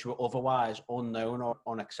access, which were otherwise unknown or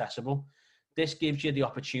inaccessible. This gives you the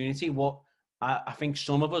opportunity, what I think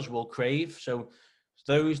some of us will crave. So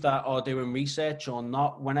those that are doing research or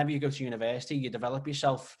not, whenever you go to university, you develop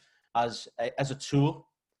yourself as a tool.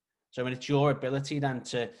 So when it's your ability then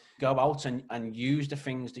to go out and use the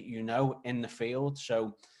things that you know in the field.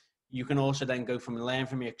 So you can also then go from learn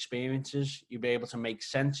from your experiences. You'll be able to make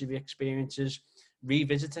sense of your experiences,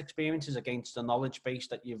 revisit experiences against the knowledge base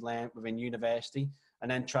that you've learned within university, and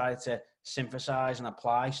then try to synthesize and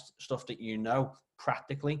apply stuff that you know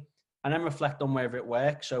practically, and then reflect on whether it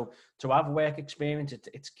works. So to have work experience,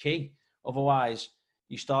 it's key. Otherwise,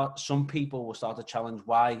 some people will start to challenge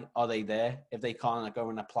why are they there if they can't go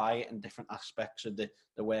and apply it in different aspects of the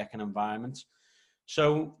working environment.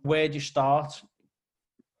 So where do you start?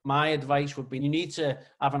 My advice would be you need to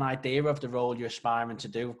have an idea of the role you're aspiring to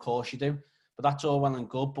do. Of course you do, but that's all well and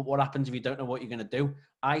good. But what happens if you don't know what you're going to do?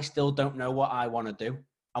 I still don't know what I want to do.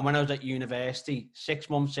 And when I was at university, 6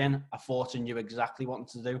 months in, I thought I knew exactly what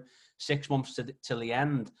to do. 6 months till the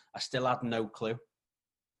end, I still had no clue.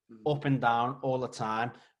 up and down all the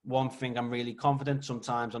time. One thing I'm really confident,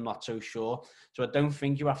 sometimes I'm not so sure. So I don't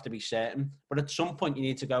think you have to be certain, but at some point you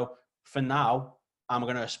need to go, for now, I'm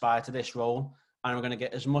going to aspire to this role and I'm going to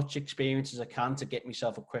get as much experience as I can to get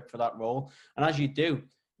myself equipped for that role. And as you do,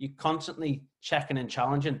 you're constantly checking and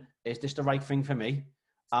challenging, is this the right thing for me?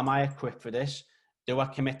 Am I equipped for this? Do I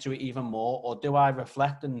commit to it even more? Or do I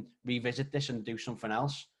reflect and revisit this and do something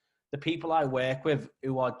else? The people I work with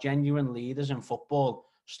who are genuine leaders in football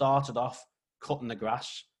started off cutting the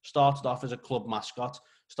grass, started off as a club mascot,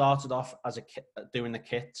 started off as doing the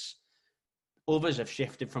kits. Others have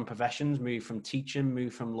shifted from professions, moved from teaching,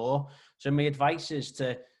 moved from law. So my advice is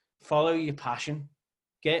to follow your passion,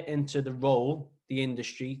 get into the role, the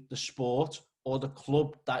industry, the sport, or the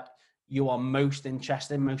club that you are most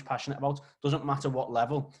interested in, most passionate about. Doesn't matter what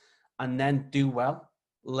level. And then do well.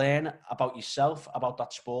 Learn about yourself, about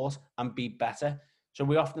that sport, and be better. So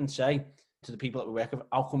we often say to the people that we work with,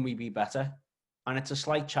 how can we be better? And it's a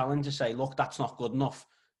slight challenge to say, look, that's not good enough.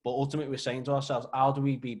 But ultimately, we're saying to ourselves, how do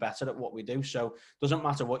we be better at what we do? So it doesn't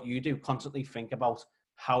matter what you do. Constantly think about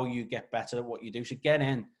how you get better at what you do. So get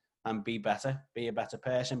in and be better. Be a better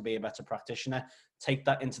person. Be a better practitioner. Take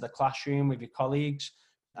that into the classroom with your colleagues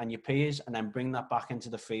and your peers, and then bring that back into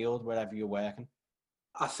the field wherever you're working.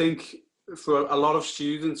 I think for a lot of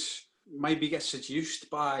students, maybe get seduced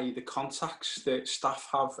by the contacts that staff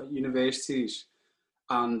have at universities.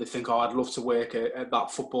 And they think, oh, I'd love to work at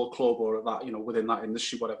that football club or at that, within that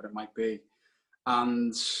industry, whatever it might be.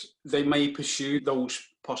 And they may pursue those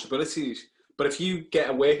possibilities. But if you get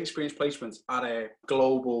a work experience placement at a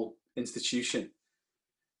global institution,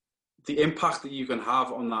 the impact that you can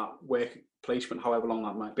have on that work placement, however long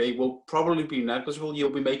that might be, will probably be negligible. You'll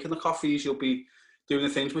be making the coffees, you'll be doing the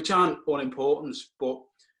things which aren't unimportant. But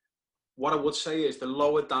what I would say is the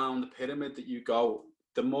lower down the pyramid that you go,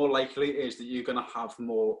 the more likely it is that you're going to have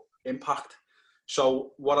more impact.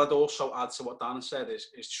 So what I'd also add to what Dan said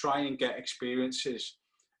is try and get experiences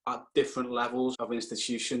at different levels of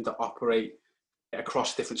institution that operate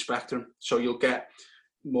across different spectrum. So you'll get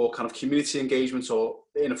more kind of community engagement, or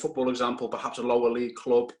in a football example, perhaps a lower league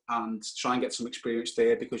club, and try and get some experience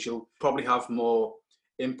there, because you'll probably have more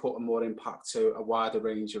input and more impact to a wider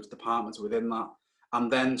range of departments within that. And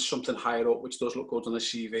then something higher up, which does look good on the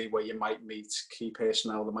CV, where you might meet key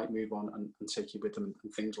personnel that might move on and take you with them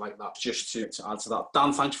and things like that, just to add to that.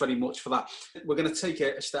 Dan, thanks very much for that. We're going to take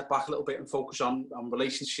a step back a little bit and focus on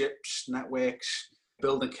relationships, networks,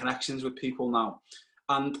 building connections with people now.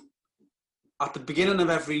 And at the beginning of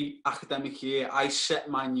every academic year, I set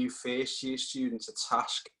my new first year students a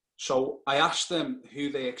task. So I asked them who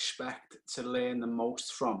they expect to learn the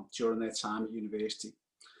most from during their time at university.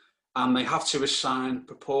 And they have to assign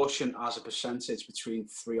proportion as a percentage between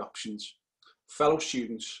three options: fellow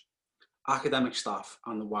students, academic staff,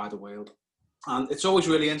 and the wider world. And it's always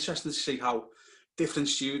really interesting to see how different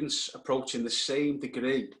students approaching the same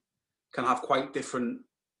degree can have quite different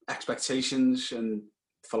expectations and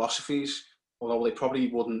philosophies, although they probably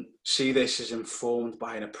wouldn't see this as informed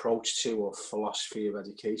by an approach to or philosophy of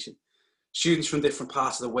education. Students from different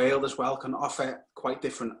parts of the world as well can offer quite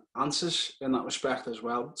different answers in that respect as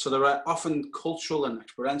well. So there are often cultural and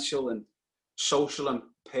experiential and social and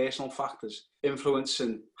personal factors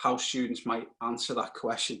influencing how students might answer that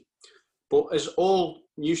question. But as all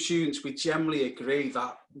new students, we generally agree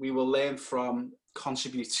that we will learn from,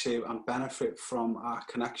 contribute to, and benefit from our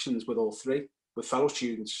connections with all three, with fellow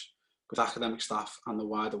students, with academic staff, and the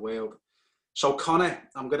wider world. So Connor,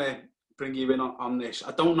 I'm going to bring you in on this.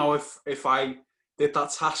 I don't know if I did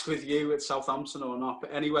that task with you at Southampton or not,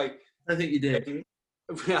 but anyway. I think you did.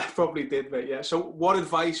 Yeah, I probably did, but yeah. So what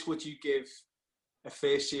advice would you give a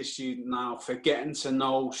first year student now for getting to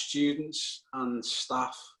know students and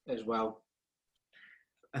staff as well?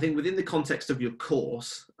 I think within the context of your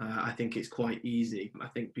course, I think it's quite easy. I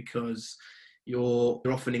think because you're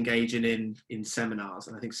often engaging in seminars,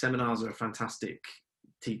 and I think seminars are a fantastic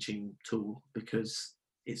teaching tool, because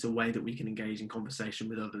it's a way that we can engage in conversation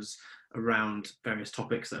with others around various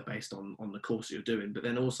topics that are based on the course you're doing, but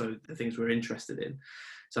then also the things we're interested in.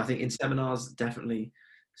 So I think in seminars, definitely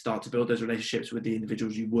start to build those relationships with the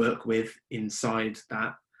individuals you work with inside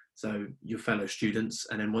that. So your fellow students,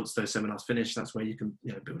 and then once those seminars finish, that's where you can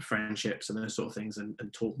build friendships and those sort of things, and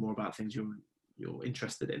talk more about things you're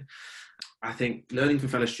interested in. I think learning from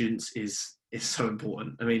fellow students is so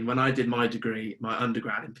important. I mean, when I did my degree, my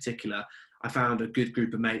undergrad in particular, I found a good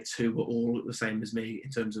group of mates who were all the same as me in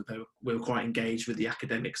terms of we were quite engaged with the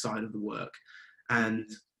academic side of the work. And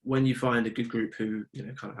when you find a good group who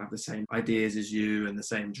kind of have the same ideas as you and the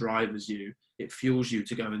same drive as you, it fuels you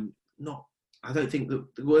to go and not I don't think the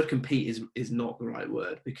word compete is not the right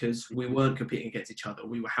word, because we weren't competing against each other.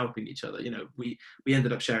 We were helping each other. We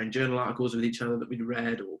ended up sharing journal articles with each other that we'd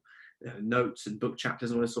read, or notes and book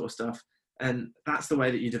chapters and all this sort of stuff. And that's the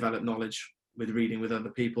way that you develop knowledge, with reading with other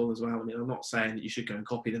people as well. I mean, I'm not saying that you should go and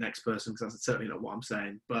copy the next person, because that's certainly not what I'm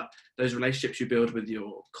saying. But those relationships you build with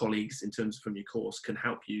your colleagues in terms of from your course can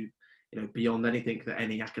help you, beyond anything that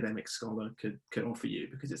any academic scholar could offer you,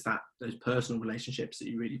 because it's those personal relationships that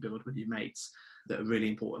you really build with your mates that are really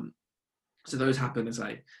important. So those happen, as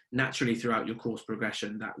naturally throughout your course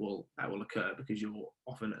progression. That will occur because you're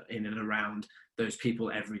often in and around those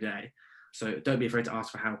people every day. So don't be afraid to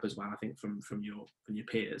ask for help as well, I think, from your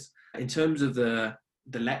peers. In terms of the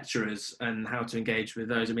lecturers and how to engage with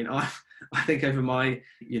those, I mean, I think over my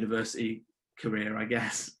university career, I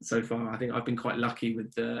guess, so far, I think I've been quite lucky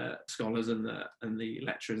with the scholars and the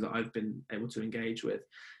lecturers that I've been able to engage with.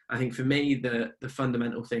 I think for me, the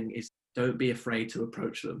fundamental thing is, don't be afraid to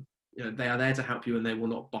approach them. They are there to help you, and they will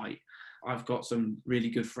not bite. I've got some really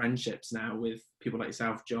good friendships now with people like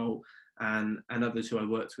yourself, Joel, and others who I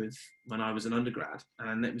worked with when I was an undergrad.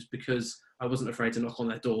 And it was because I wasn't afraid to knock on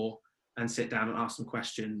their door and sit down and ask them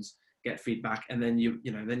questions, get feedback. And then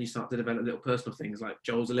you start to develop little personal things, like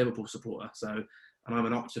Joel's a Liverpool supporter, and I'm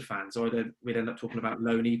an Oxford fan. So we'd end up talking about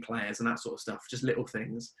loanee players and that sort of stuff, just little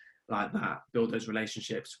things like that. Build those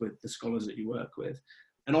relationships with the scholars that you work with.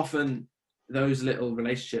 And often those little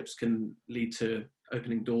relationships can lead to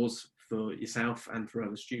opening doors for yourself and for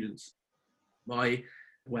other students.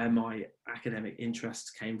 Where my academic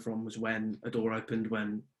interests came from was when a door opened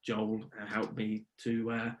when Joel helped me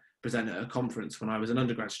to present at a conference when I was an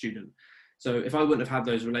undergrad student. So if I wouldn't have had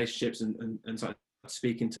those relationships and started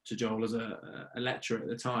speaking to Joel as a lecturer at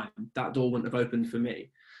the time, that door wouldn't have opened for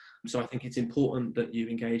me. So I think it's important that you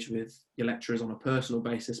engage with your lecturers on a personal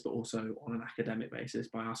basis, but also on an academic basis,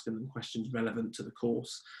 by asking them questions relevant to the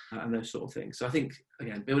course and those sort of things. So I think,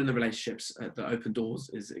 again, building the relationships that open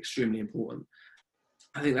doors is extremely important.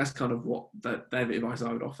 I think that's kind of they're the advice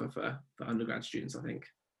I would offer for undergrad students, I think.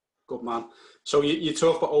 Good man. So you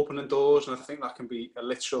talk about opening doors, and I think that can be a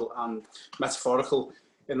literal and metaphorical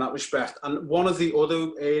in that respect. And one of the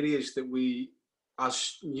other areas that we,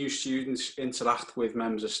 as new students, interact with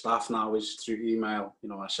members of staff now is through email.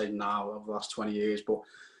 I say now, over the last 20 years, but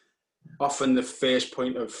often the first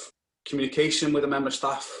point of communication with a member of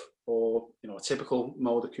staff, or a typical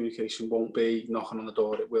mode of communication, won't be knocking on the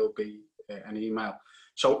door. It will be an email.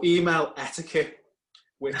 So email etiquette,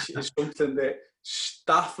 which is something that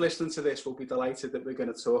staff listening to this will be delighted that we're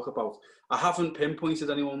going to talk about. I haven't pinpointed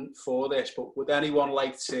anyone for this, but would anyone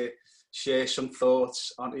like to share some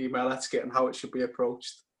thoughts on email etiquette and how it should be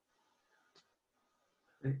approached?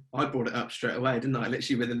 I brought it up straight away, didn't I?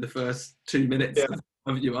 Literally within the first 2 minutes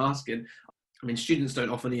of you asking. I mean, students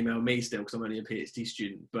don't often email me still, because I'm only a PhD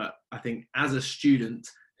student, but I think as a student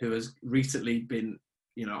who has recently been,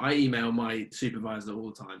 I email my supervisor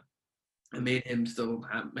all the time, and me and him still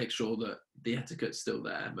make sure that the etiquette's still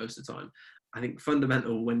there most of the time. I think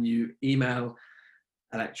fundamental when you email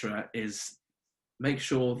a lecturer is make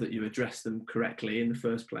sure that you address them correctly in the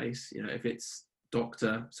first place. If it's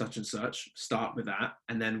Dr. such and such, start with that.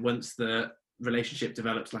 And then once the relationship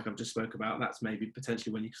develops, like I've just spoke about, that's maybe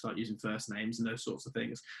potentially when you start using first names and those sorts of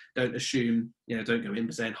things. Don't assume, don't go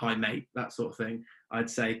in saying, hi mate, that sort of thing. I'd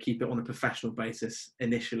say keep it on a professional basis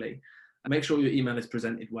initially. And make sure your email is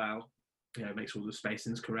presented well. Make sure the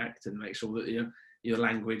spacing is correct, and make sure that your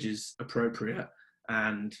language is appropriate,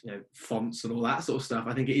 and fonts and all that sort of stuff.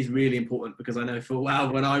 I think it is really important, because I know for a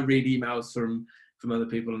while when I read emails from other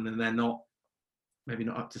people and then they're maybe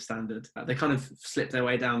not up to standard, they kind of slip their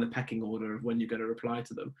way down the pecking order of when you're going to reply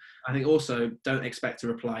to them. I think also don't expect to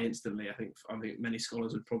reply instantly. I think many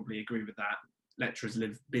scholars would probably agree with that. Lecturers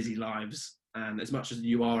live busy lives, and as much as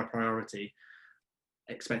you are a priority,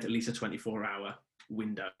 expect at least a 24-hour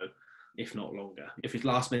window, if not longer. If it's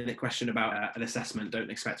last minute question about an assessment,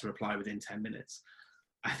 don't expect to reply within 10 minutes.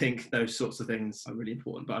 I think those sorts of things are really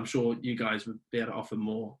important, but I'm sure you guys would be able to offer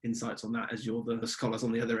more insights on that, as you're the scholars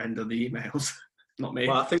on the other end of the emails, not me.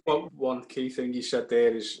 Well, I think one key thing you said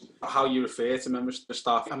there is how you refer to members of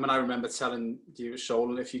staff. I mean, I remember telling you,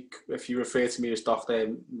 Solon, if you refer to me as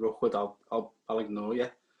Dr. Rookwood, I'll ignore you.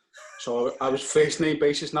 So I was first name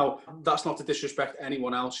basis. Now, that's not to disrespect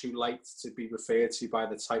anyone else who liked to be referred to by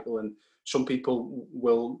the title, and some people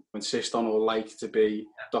will insist on or like to be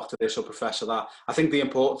Dr. this or Professor that. I think the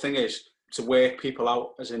important thing is to work people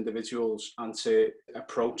out as individuals and to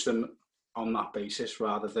approach them on that basis,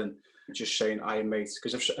 rather than just saying I am mate.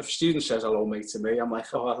 Because if a student says hello mate to me, I'm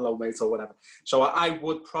like, oh, hello mate, or whatever. So I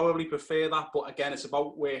would probably prefer that, but again, it's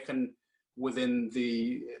about working within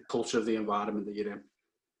the culture of the environment that you're in.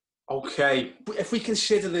 Okay, if we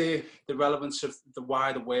consider the relevance of the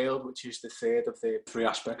wider world, which is the third of the three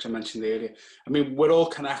aspects I mentioned earlier, I mean, we're all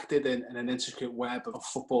connected in an intricate web of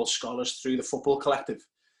football scholars through the Football Collective.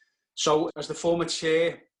 So as the former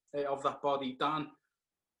chair of that body, Dan,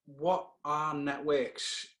 what are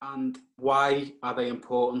networks and why are they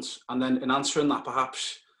important? And then in answering that,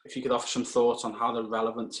 perhaps if you could offer some thoughts on how they're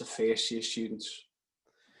relevant to first year students.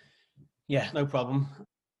 Yeah, no problem.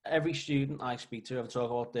 Every student I speak to, I talk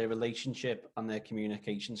about their relationship and their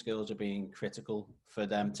communication skills are being critical for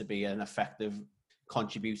them to be an effective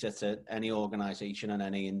contributor to any organisation and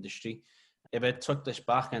any industry. If I took this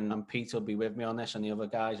back, and Pete will be with me on this and the other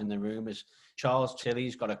guys in the room, is Charles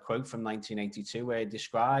Tilley's got a quote from 1982 where he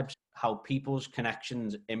describes how people's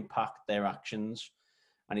connections impact their actions.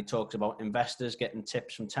 And he talks about investors getting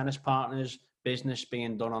tips from tennis partners, business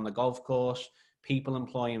being done on the golf course, people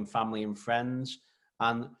employing family and friends,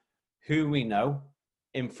 and who we know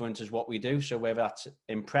influences what we do. So whether that's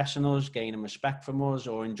impressing us, gaining respect from us,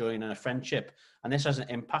 or enjoying a friendship. And this has an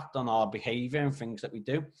impact on our behaviour and things that we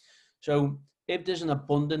do. So if there's an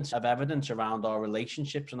abundance of evidence around our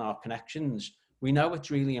relationships and our connections, we know it's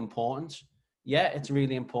really important. Yeah, it's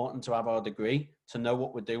really important to have our degree, to know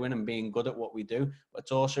what we're doing and being good at what we do. But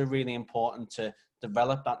it's also really important to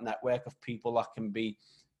develop that network of people that can be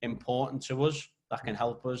important to us, that can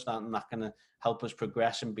help us, that can help us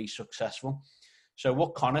progress and be successful. So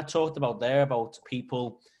what Connor talked about there, about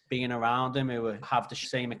people being around him who have the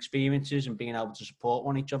same experiences and being able to support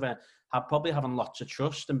one each other, probably having lots of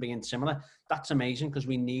trust and being similar, that's amazing because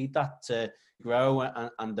we need that to grow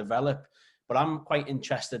and develop. But I'm quite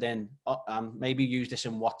interested in, maybe use this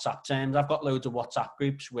in WhatsApp terms. I've got loads of WhatsApp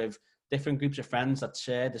groups with different groups of friends that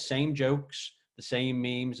share the same jokes, the same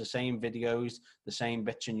memes, the same videos, the same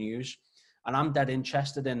bits of news. And I'm dead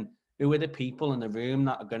interested in who are the people in the room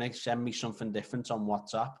that are going to send me something different on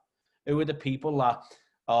WhatsApp? Who are the people that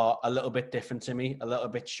are a little bit different to me, a little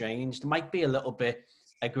bit strange? They might be a little bit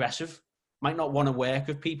aggressive, might not want to work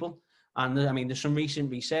with people. And I mean, there's some recent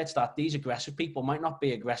research that these aggressive people might not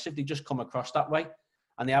be aggressive. They just come across that way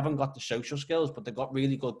and they haven't got the social skills, but they've got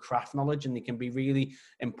really good craft knowledge and they can be really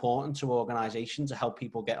important to organizations to help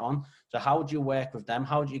people get on. So how do you work with them?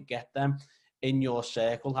 How do you get them in your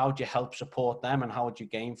circle? How do you help support them and how would you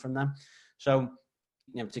gain from them? So,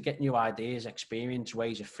 to get new ideas, experience,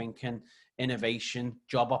 ways of thinking, innovation,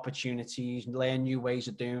 job opportunities, learn new ways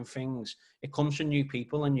of doing things. It comes from new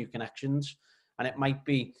people and new connections. And it might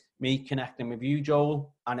be me connecting with you,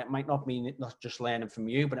 Joel, and it might not mean not just learning from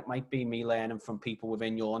you, but it might be me learning from people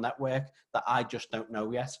within your network that I just don't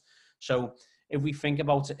know yet. So if we think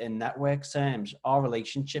about it in network terms, our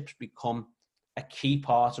relationships become a key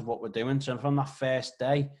part of what we're doing. So from that first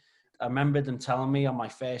day, I remember them telling me on my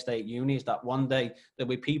first day at uni is that one day there'll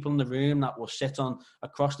be people in the room that will sit on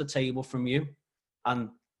across the table from you and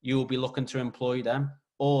you'll be looking to employ them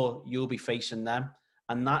or you'll be facing them.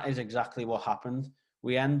 And that is exactly what happened.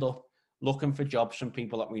 We end up looking for jobs from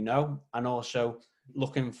people that we know and also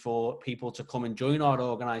looking for people to come and join our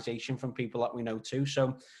organisation from people that we know too.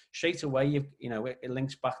 So straight away, it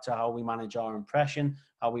links back to how we manage our impression,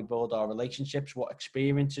 how we build our relationships, what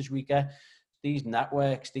experiences we get. These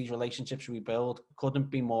networks, these relationships we build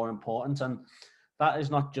couldn't be more important. And that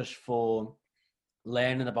is not just for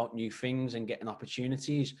learning about new things and getting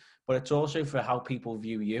opportunities, but it's also for how people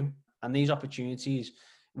view you. And these opportunities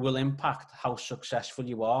will impact how successful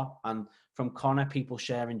you are. And from Connor, people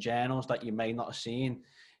sharing journals that you may not have seen,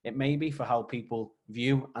 it may be for how people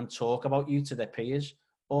view and talk about you to their peers.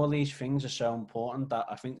 All these things are so important that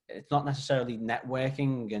I think it's not necessarily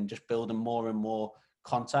networking and just building more and more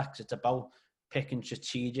contacts. It's about picking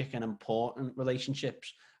strategic and important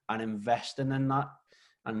relationships and investing in that.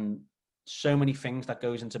 And so many things that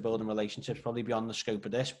goes into building relationships, probably beyond the scope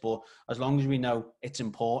of this, but as long as we know it's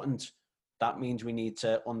important, that means we need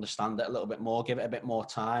to understand it a little bit more, give it a bit more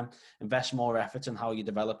time, invest more effort in how you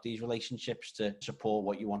develop these relationships to support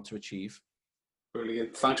what you want to achieve.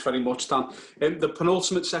 Brilliant. Thanks very much, Dan. The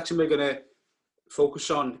penultimate section we're going to focus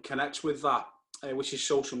on connects with that, which is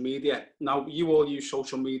social media. Now, you all use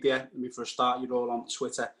social media. I mean, for a start, you're all on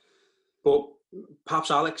Twitter. But perhaps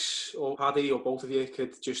Alex or Paddy or both of you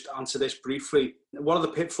could just answer this briefly. What are the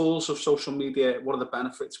pitfalls of social media? What are the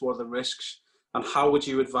benefits? What are the risks? And how would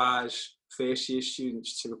you advise first year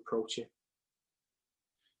students to approach it?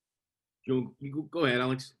 You go ahead,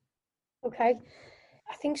 Alex. Okay.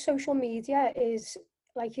 I think social media is,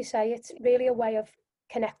 like you say, it's really a way of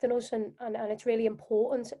connecting us and it's really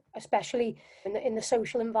important, especially in the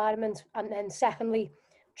social environment. And then secondly,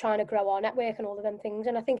 trying to grow our network and all of them things.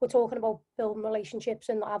 And I think we're talking about building relationships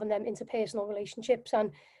and having them interpersonal relationships.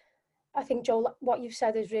 And I think, Joel, what you've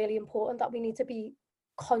said is really important, that we need to be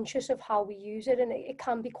conscious of how we use it. And it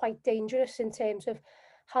can be quite dangerous in terms of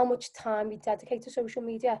how much time we dedicate to social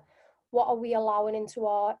media. What are we allowing into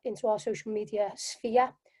our social media sphere?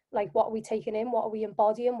 Like, what are we taking in? What are we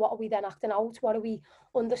embodying? What are we then acting out? What are we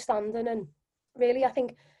understanding? And really, I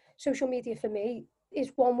think social media for me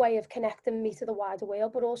is one way of connecting me to the wider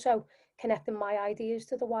world, but also connecting my ideas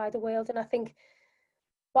to the wider world. And I think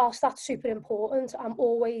whilst that's super important, I'm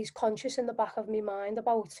always conscious in the back of my mind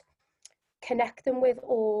about connecting with,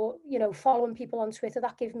 or, you know, following people on Twitter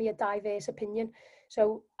that give me a diverse opinion.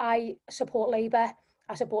 So I support Labour,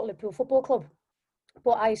 I support Liverpool Football Club,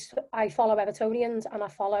 but I follow Evertonians and I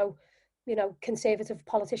follow, you know, conservative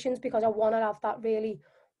politicians, because I want to have that really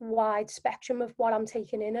wide spectrum of what I'm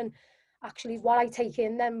taking in. And actually what I take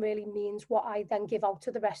in then really means what I then give out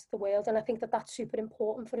to the rest of the world. And I think that that's super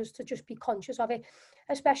important for us to just be conscious of it,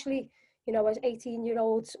 especially, you know, as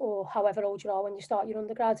 18-year-olds or however old you are when you start your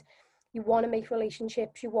undergrad. You want to make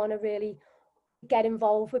relationships, you want to really get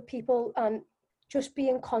involved with people, and just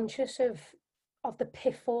being conscious of the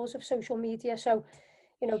pitfalls of social media. So,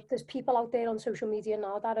 you know, there's people out there on social media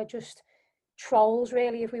now that are just trolls,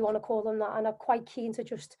 really, if we want to call them that, and are quite keen to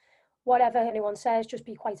just, whatever anyone says, just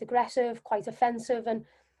be quite aggressive, quite offensive, and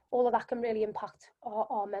all of that can really impact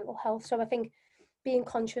our mental health. So I think being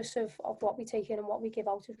conscious of what we take in and what we give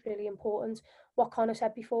out is really important. What Connor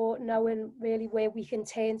said before, knowing really where we can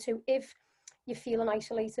turn to if you're feeling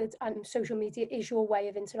isolated and social media is your way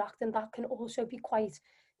of interacting, that can also be quite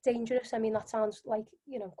dangerous. I mean, that sounds like,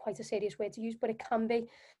 you know, quite a serious word to use, but it can be.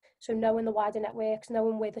 So knowing the wider networks,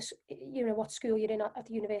 knowing where you know, what school you're in at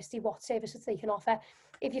the university, what services they can offer.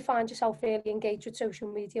 If you find yourself really engaged with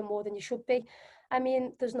social media more than you should be, I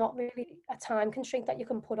mean, there's not really a time constraint that you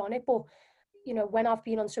can put on it, but, you know, when I've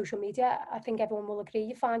been on social media, I think everyone will agree,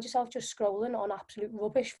 you find yourself just scrolling on absolute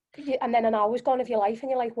rubbish, and then an hour's gone of your life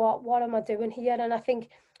and you're like, what am I doing here? And I think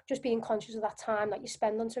just being conscious of that time that you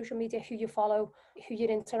spend on social media, who you follow, who you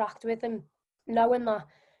interact with, and knowing that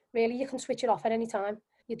really you can switch it off at any time.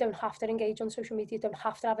 You don't have to engage on social media, you don't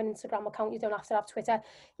have to have an Instagram account, you don't have to have Twitter.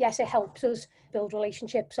 Yes, it helps us build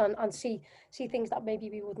relationships and see things that maybe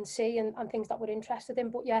we wouldn't see, and things that we're interested in.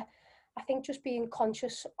 But yeah, I think just being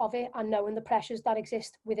conscious of it and knowing the pressures that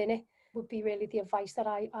exist within it would be really the advice that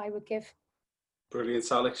I would give. Brilliant,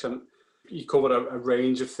 Alex. And you covered a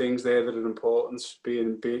range of things there that are important,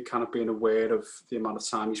 being aware of the amount of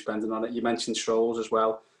time you're spending on it. You mentioned trolls as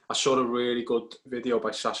well. I saw a really good video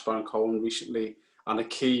by Sacha Baron Cohen recently, and a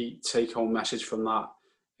key take-home message from that,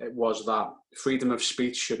 it was that freedom of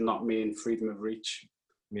speech should not mean freedom of reach.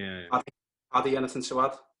 Yeah. Adi, anything to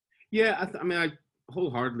add? Yeah, I mean, I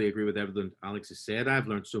wholeheartedly agree with everything Alex has said. I've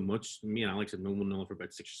learned so much. Me and Alex have known one another for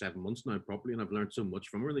about 6 or 7 months now, properly, and I've learned so much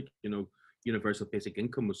from her. Like, you know, universal basic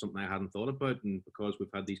income was something I hadn't thought about, and because we've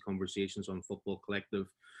had these conversations on Football Collective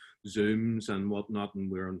Zooms and whatnot,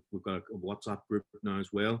 and we've got a WhatsApp group now as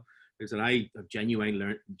well, is that I have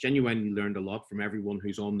genuinely learned a lot from everyone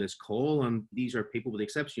who's on this call. And these are people, with the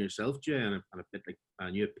exception of yourself, Jay, and a bit like I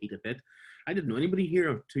knew Pete a bit. I didn't know anybody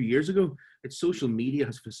here 2 years ago. It's social media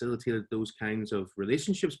has facilitated those kinds of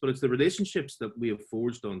relationships, but it's the relationships that we have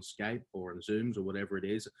forged on Skype or on Zooms or whatever it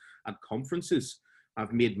is at conferences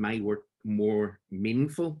have made my work more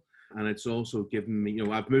meaningful. And it's also given me, you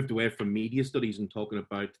know, I've moved away from media studies and talking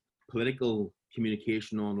about political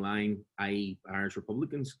communication online, i.e. Irish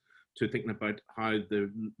Republicans, to thinking about how the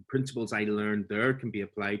principles I learned there can be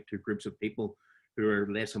applied to groups of people who are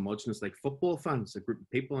less homogenous, like football fans, a group of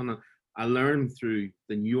people. And I learned through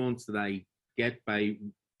the nuance that I get by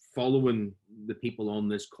following the people on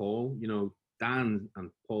this call. You know, Dan and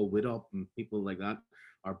Paul Widdop and people like that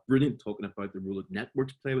are brilliant talking about the role that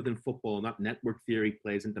networks play within football, and that network theory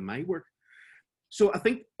plays into my work. So I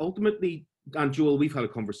think ultimately, and Joel, we've had a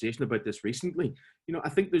conversation about this recently, you know, I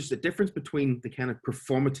think there's a difference between the kind of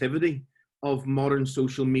performativity of modern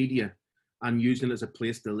social media and using it as a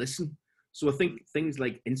place to listen. So I think things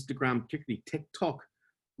like Instagram, particularly TikTok,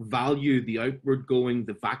 value the outward going,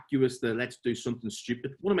 the vacuous, the let's do something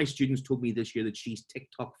stupid. One of my students told me this year that she's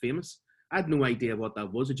TikTok famous. I had no idea what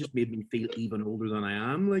that was. It just made me feel even older than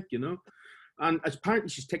I am, like, you know. And apparently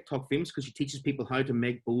she's TikTok famous because she teaches people how to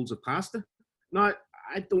make bowls of pasta. Now,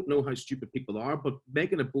 I don't know how stupid people are, but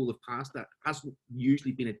making a bowl of pasta hasn't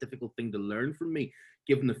usually been a difficult thing to learn from me,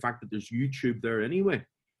 given the fact that there's YouTube there anyway.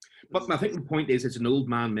 But I think the point is, it's an old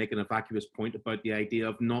man making a vacuous point about the idea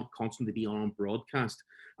of not constantly being on broadcast,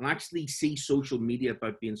 and actually see social media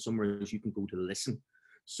about being somewhere you can go to listen.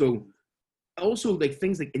 So Also, like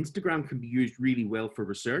things like Instagram can be used really well for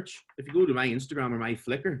research. If you go to my Instagram or my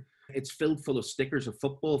Flickr, it's filled full of stickers of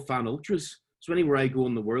football fan ultras. So anywhere I go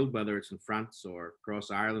in the world, whether it's in France or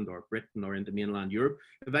across Ireland or Britain or into mainland Europe,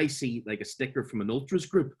 if I see like a sticker from an ultras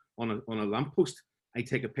group on a lamppost, I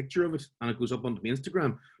take a picture of it and it goes up onto my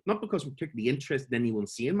Instagram. Not because I'm particularly interested in anyone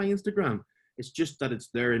seeing my Instagram. It's just that it's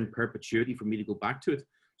there in perpetuity for me to go back to it.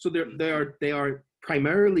 So they are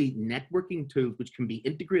primarily networking tools which can be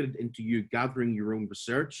integrated into you gathering your own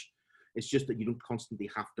research. It's just that you don't constantly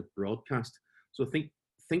have to broadcast. So think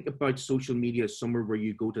about social media as somewhere where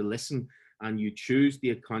you go to listen and you choose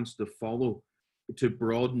the accounts to follow to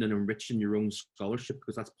broaden and enrich in your own scholarship,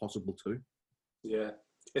 because that's possible too. Yeah,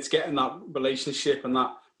 it's getting that relationship and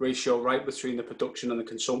that ratio right between the production and the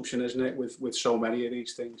consumption, isn't it, with so many of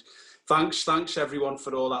these things. Thanks everyone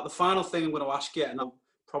for all that. The final thing I'm going to ask you, and I'll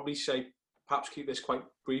probably say, perhaps keep this quite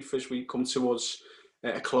brief as we come towards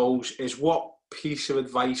a close, is what piece of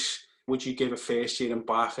advice would you give a first year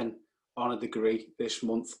embarking on a degree this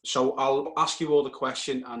month? So I'll ask you all the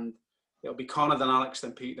question, and it'll be Connor, then Alex,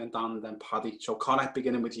 then Pete, then Dan, then Paddy. So Connor,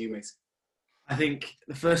 beginning with you, mate. I think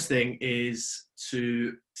the first thing is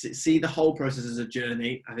to see the whole process as a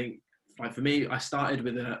journey. I think, like for me, I started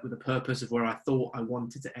with a purpose of where I thought I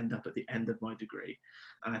wanted to end up at the end of my degree.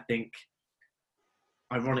 And I think,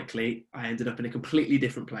 ironically, I ended up in a completely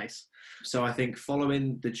different place. So I think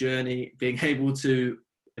following the journey, being able to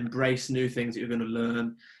embrace new things that you're going to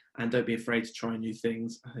learn and don't be afraid to try new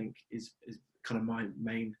things, I think is kind of my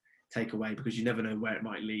main takeaway, because you never know where it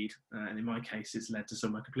might lead. And in my case, it's led to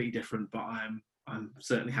somewhere completely different, but I'm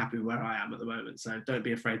certainly happy with where I am at the moment. So don't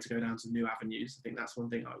be afraid to go down to new avenues. I think that's one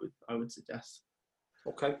thing I would suggest.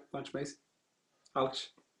 Okay, thanks, mate.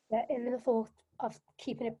 Alex? Yeah, in the thought of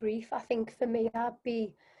keeping it brief, I think for me, I'd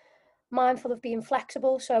be mindful of being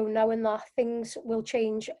flexible. So knowing that things will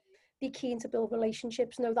change, be keen to build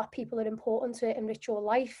relationships, know that people are important to enrich your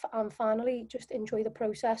life, and finally, just enjoy the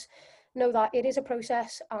process. Know that it is a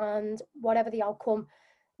process, and whatever the outcome,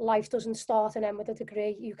 life doesn't start and end with a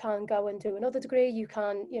degree. You can go and do another degree. You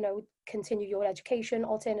can, continue your education.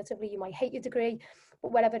 Alternatively, you might hate your degree,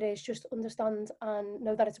 but whatever it is, just understand and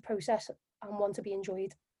know that it's a process and one to be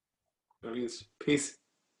enjoyed. Brilliant. Pete?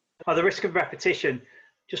 At the risk of repetition,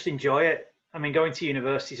 just enjoy it. I mean, going to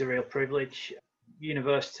university is a real privilege.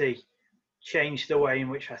 University changed the way in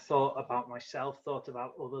which I thought about myself, thought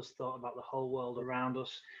about others, thought about the whole world around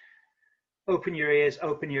us. Open your ears,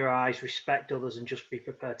 open your eyes, respect others, and just be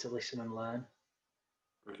prepared to listen and learn.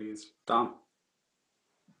 Brilliant. Dan?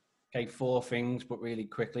 Okay, 4 things, but really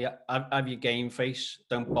quickly. Have your game face.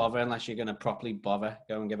 Don't bother unless you're going to properly bother.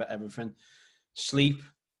 Go and give it everything. Sleep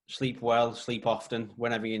well, sleep often,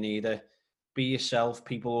 whenever you need it. Be yourself.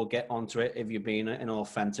 People will get onto it if you're being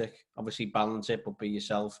inauthentic. Obviously, balance it, but be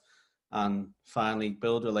yourself. And finally,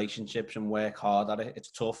 build relationships and work hard at it.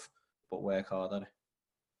 It's tough, but work hard at it.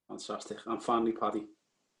 Fantastic. And finally, Paddy?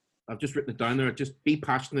 I've just written it down there. Just be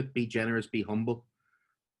passionate, be generous, be humble.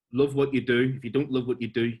 Love what you do. If you don't love what you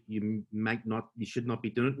do, you should not be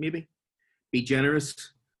doing it maybe. Be generous.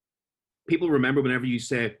 People remember whenever you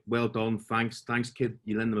say, well done, thanks kid,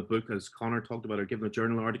 you lend them a book, as Connor talked about, or give them a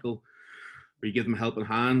journal article, or you give them a helping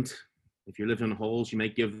hand. If you're living in halls, you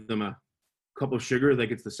might give them a cup of sugar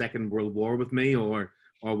like it's the Second World War with me, or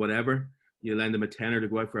whatever. You lend them a tenner to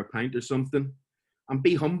go out for a pint or something. And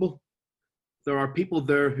be humble. There are people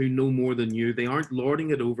there who know more than you. They aren't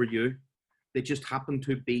lording it over you. They just happen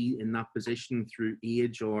to be in that position through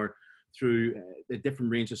age or through a different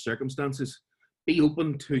range of circumstances. Be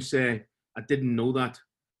open to say, I didn't know that,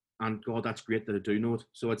 and God, that's great that I do know it.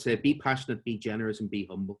 So I'd say be passionate, be generous, and be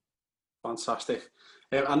humble. Fantastic.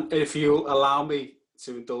 And if you'll allow me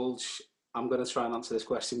to indulge, I'm going to try and answer this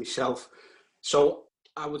question myself. So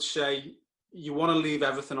I would say you want to leave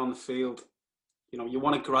everything on the field. You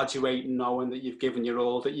want to graduate knowing that you've given your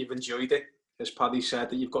all, that you've enjoyed it, as Paddy said,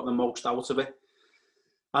 that you've got the most out of it.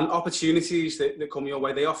 And opportunities that come your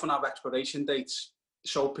way, they often have expiration dates.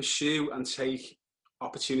 So pursue and take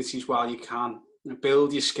opportunities while you can.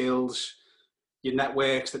 Build your skills, your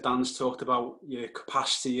networks that Dan's talked about, your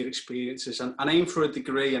capacity, your experiences, and aim for a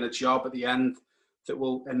degree and a job at the end that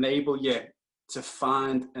will enable you to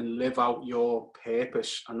find and live out your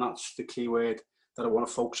purpose. And that's the key word that I want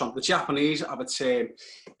to focus on. The Japanese have a term,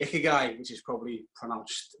 ikigai, which is probably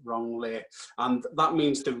pronounced wrongly, and that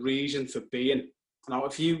means the reason for being. Now,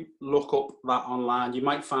 if you look up that online, you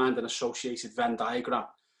might find an associated Venn diagram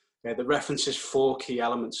that references 4 key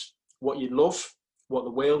elements: what you love, what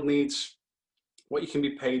the world needs, what you can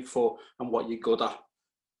be paid for, and what you're good at.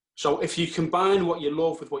 So if you combine what you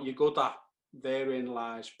love with what you're good at, therein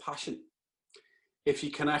lies passion. If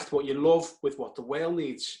you connect what you love with what the world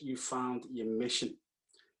needs, you found your mission.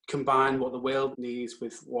 Combine what the world needs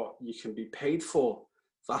with what you can be paid for,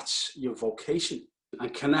 that's your vocation.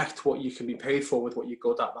 And connect what you can be paid for with what you're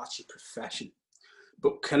good at, that's your profession.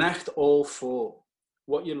 But connect all four: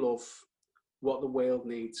 what you love, what the world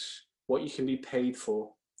needs, what you can be paid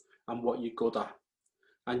for, and what you're good at.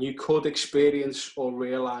 And you could experience or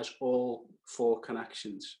realize all four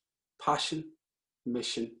connections: passion,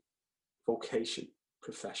 mission, vocation,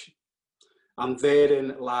 profession. And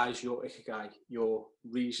therein lies your ikigai, your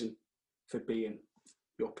reason for being,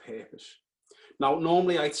 your purpose. Now,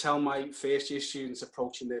 normally I tell my first year students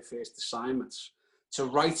approaching their first assignments to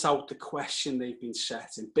write out the question they've been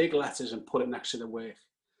set in big letters and put it next to the work,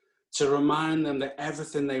 to remind them that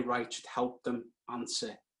everything they write should help them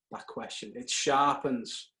answer that question. It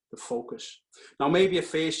sharpens the focus. Now, maybe a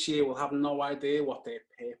first year will have no idea what their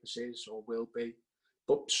purpose is or will be,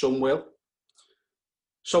 but some will.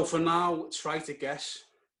 So for now, try to guess,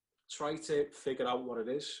 try to figure out what it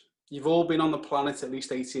is. You've all been on the planet at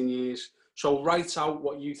least 18 years. So write out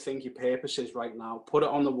what you think your purpose is right now, put it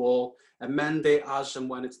on the wall, amend it as and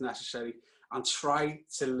when it's necessary, and try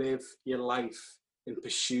to live your life in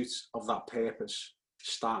pursuit of that purpose,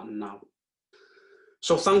 starting now.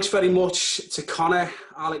 So thanks very much to Connor,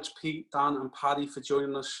 Alex, Pete, Dan and Paddy for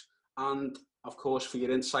joining us, and of course for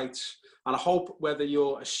your insights. And I hope whether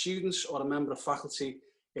you're a student or a member of faculty,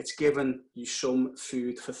 it's given you some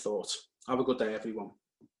food for thought. Have a good day, everyone.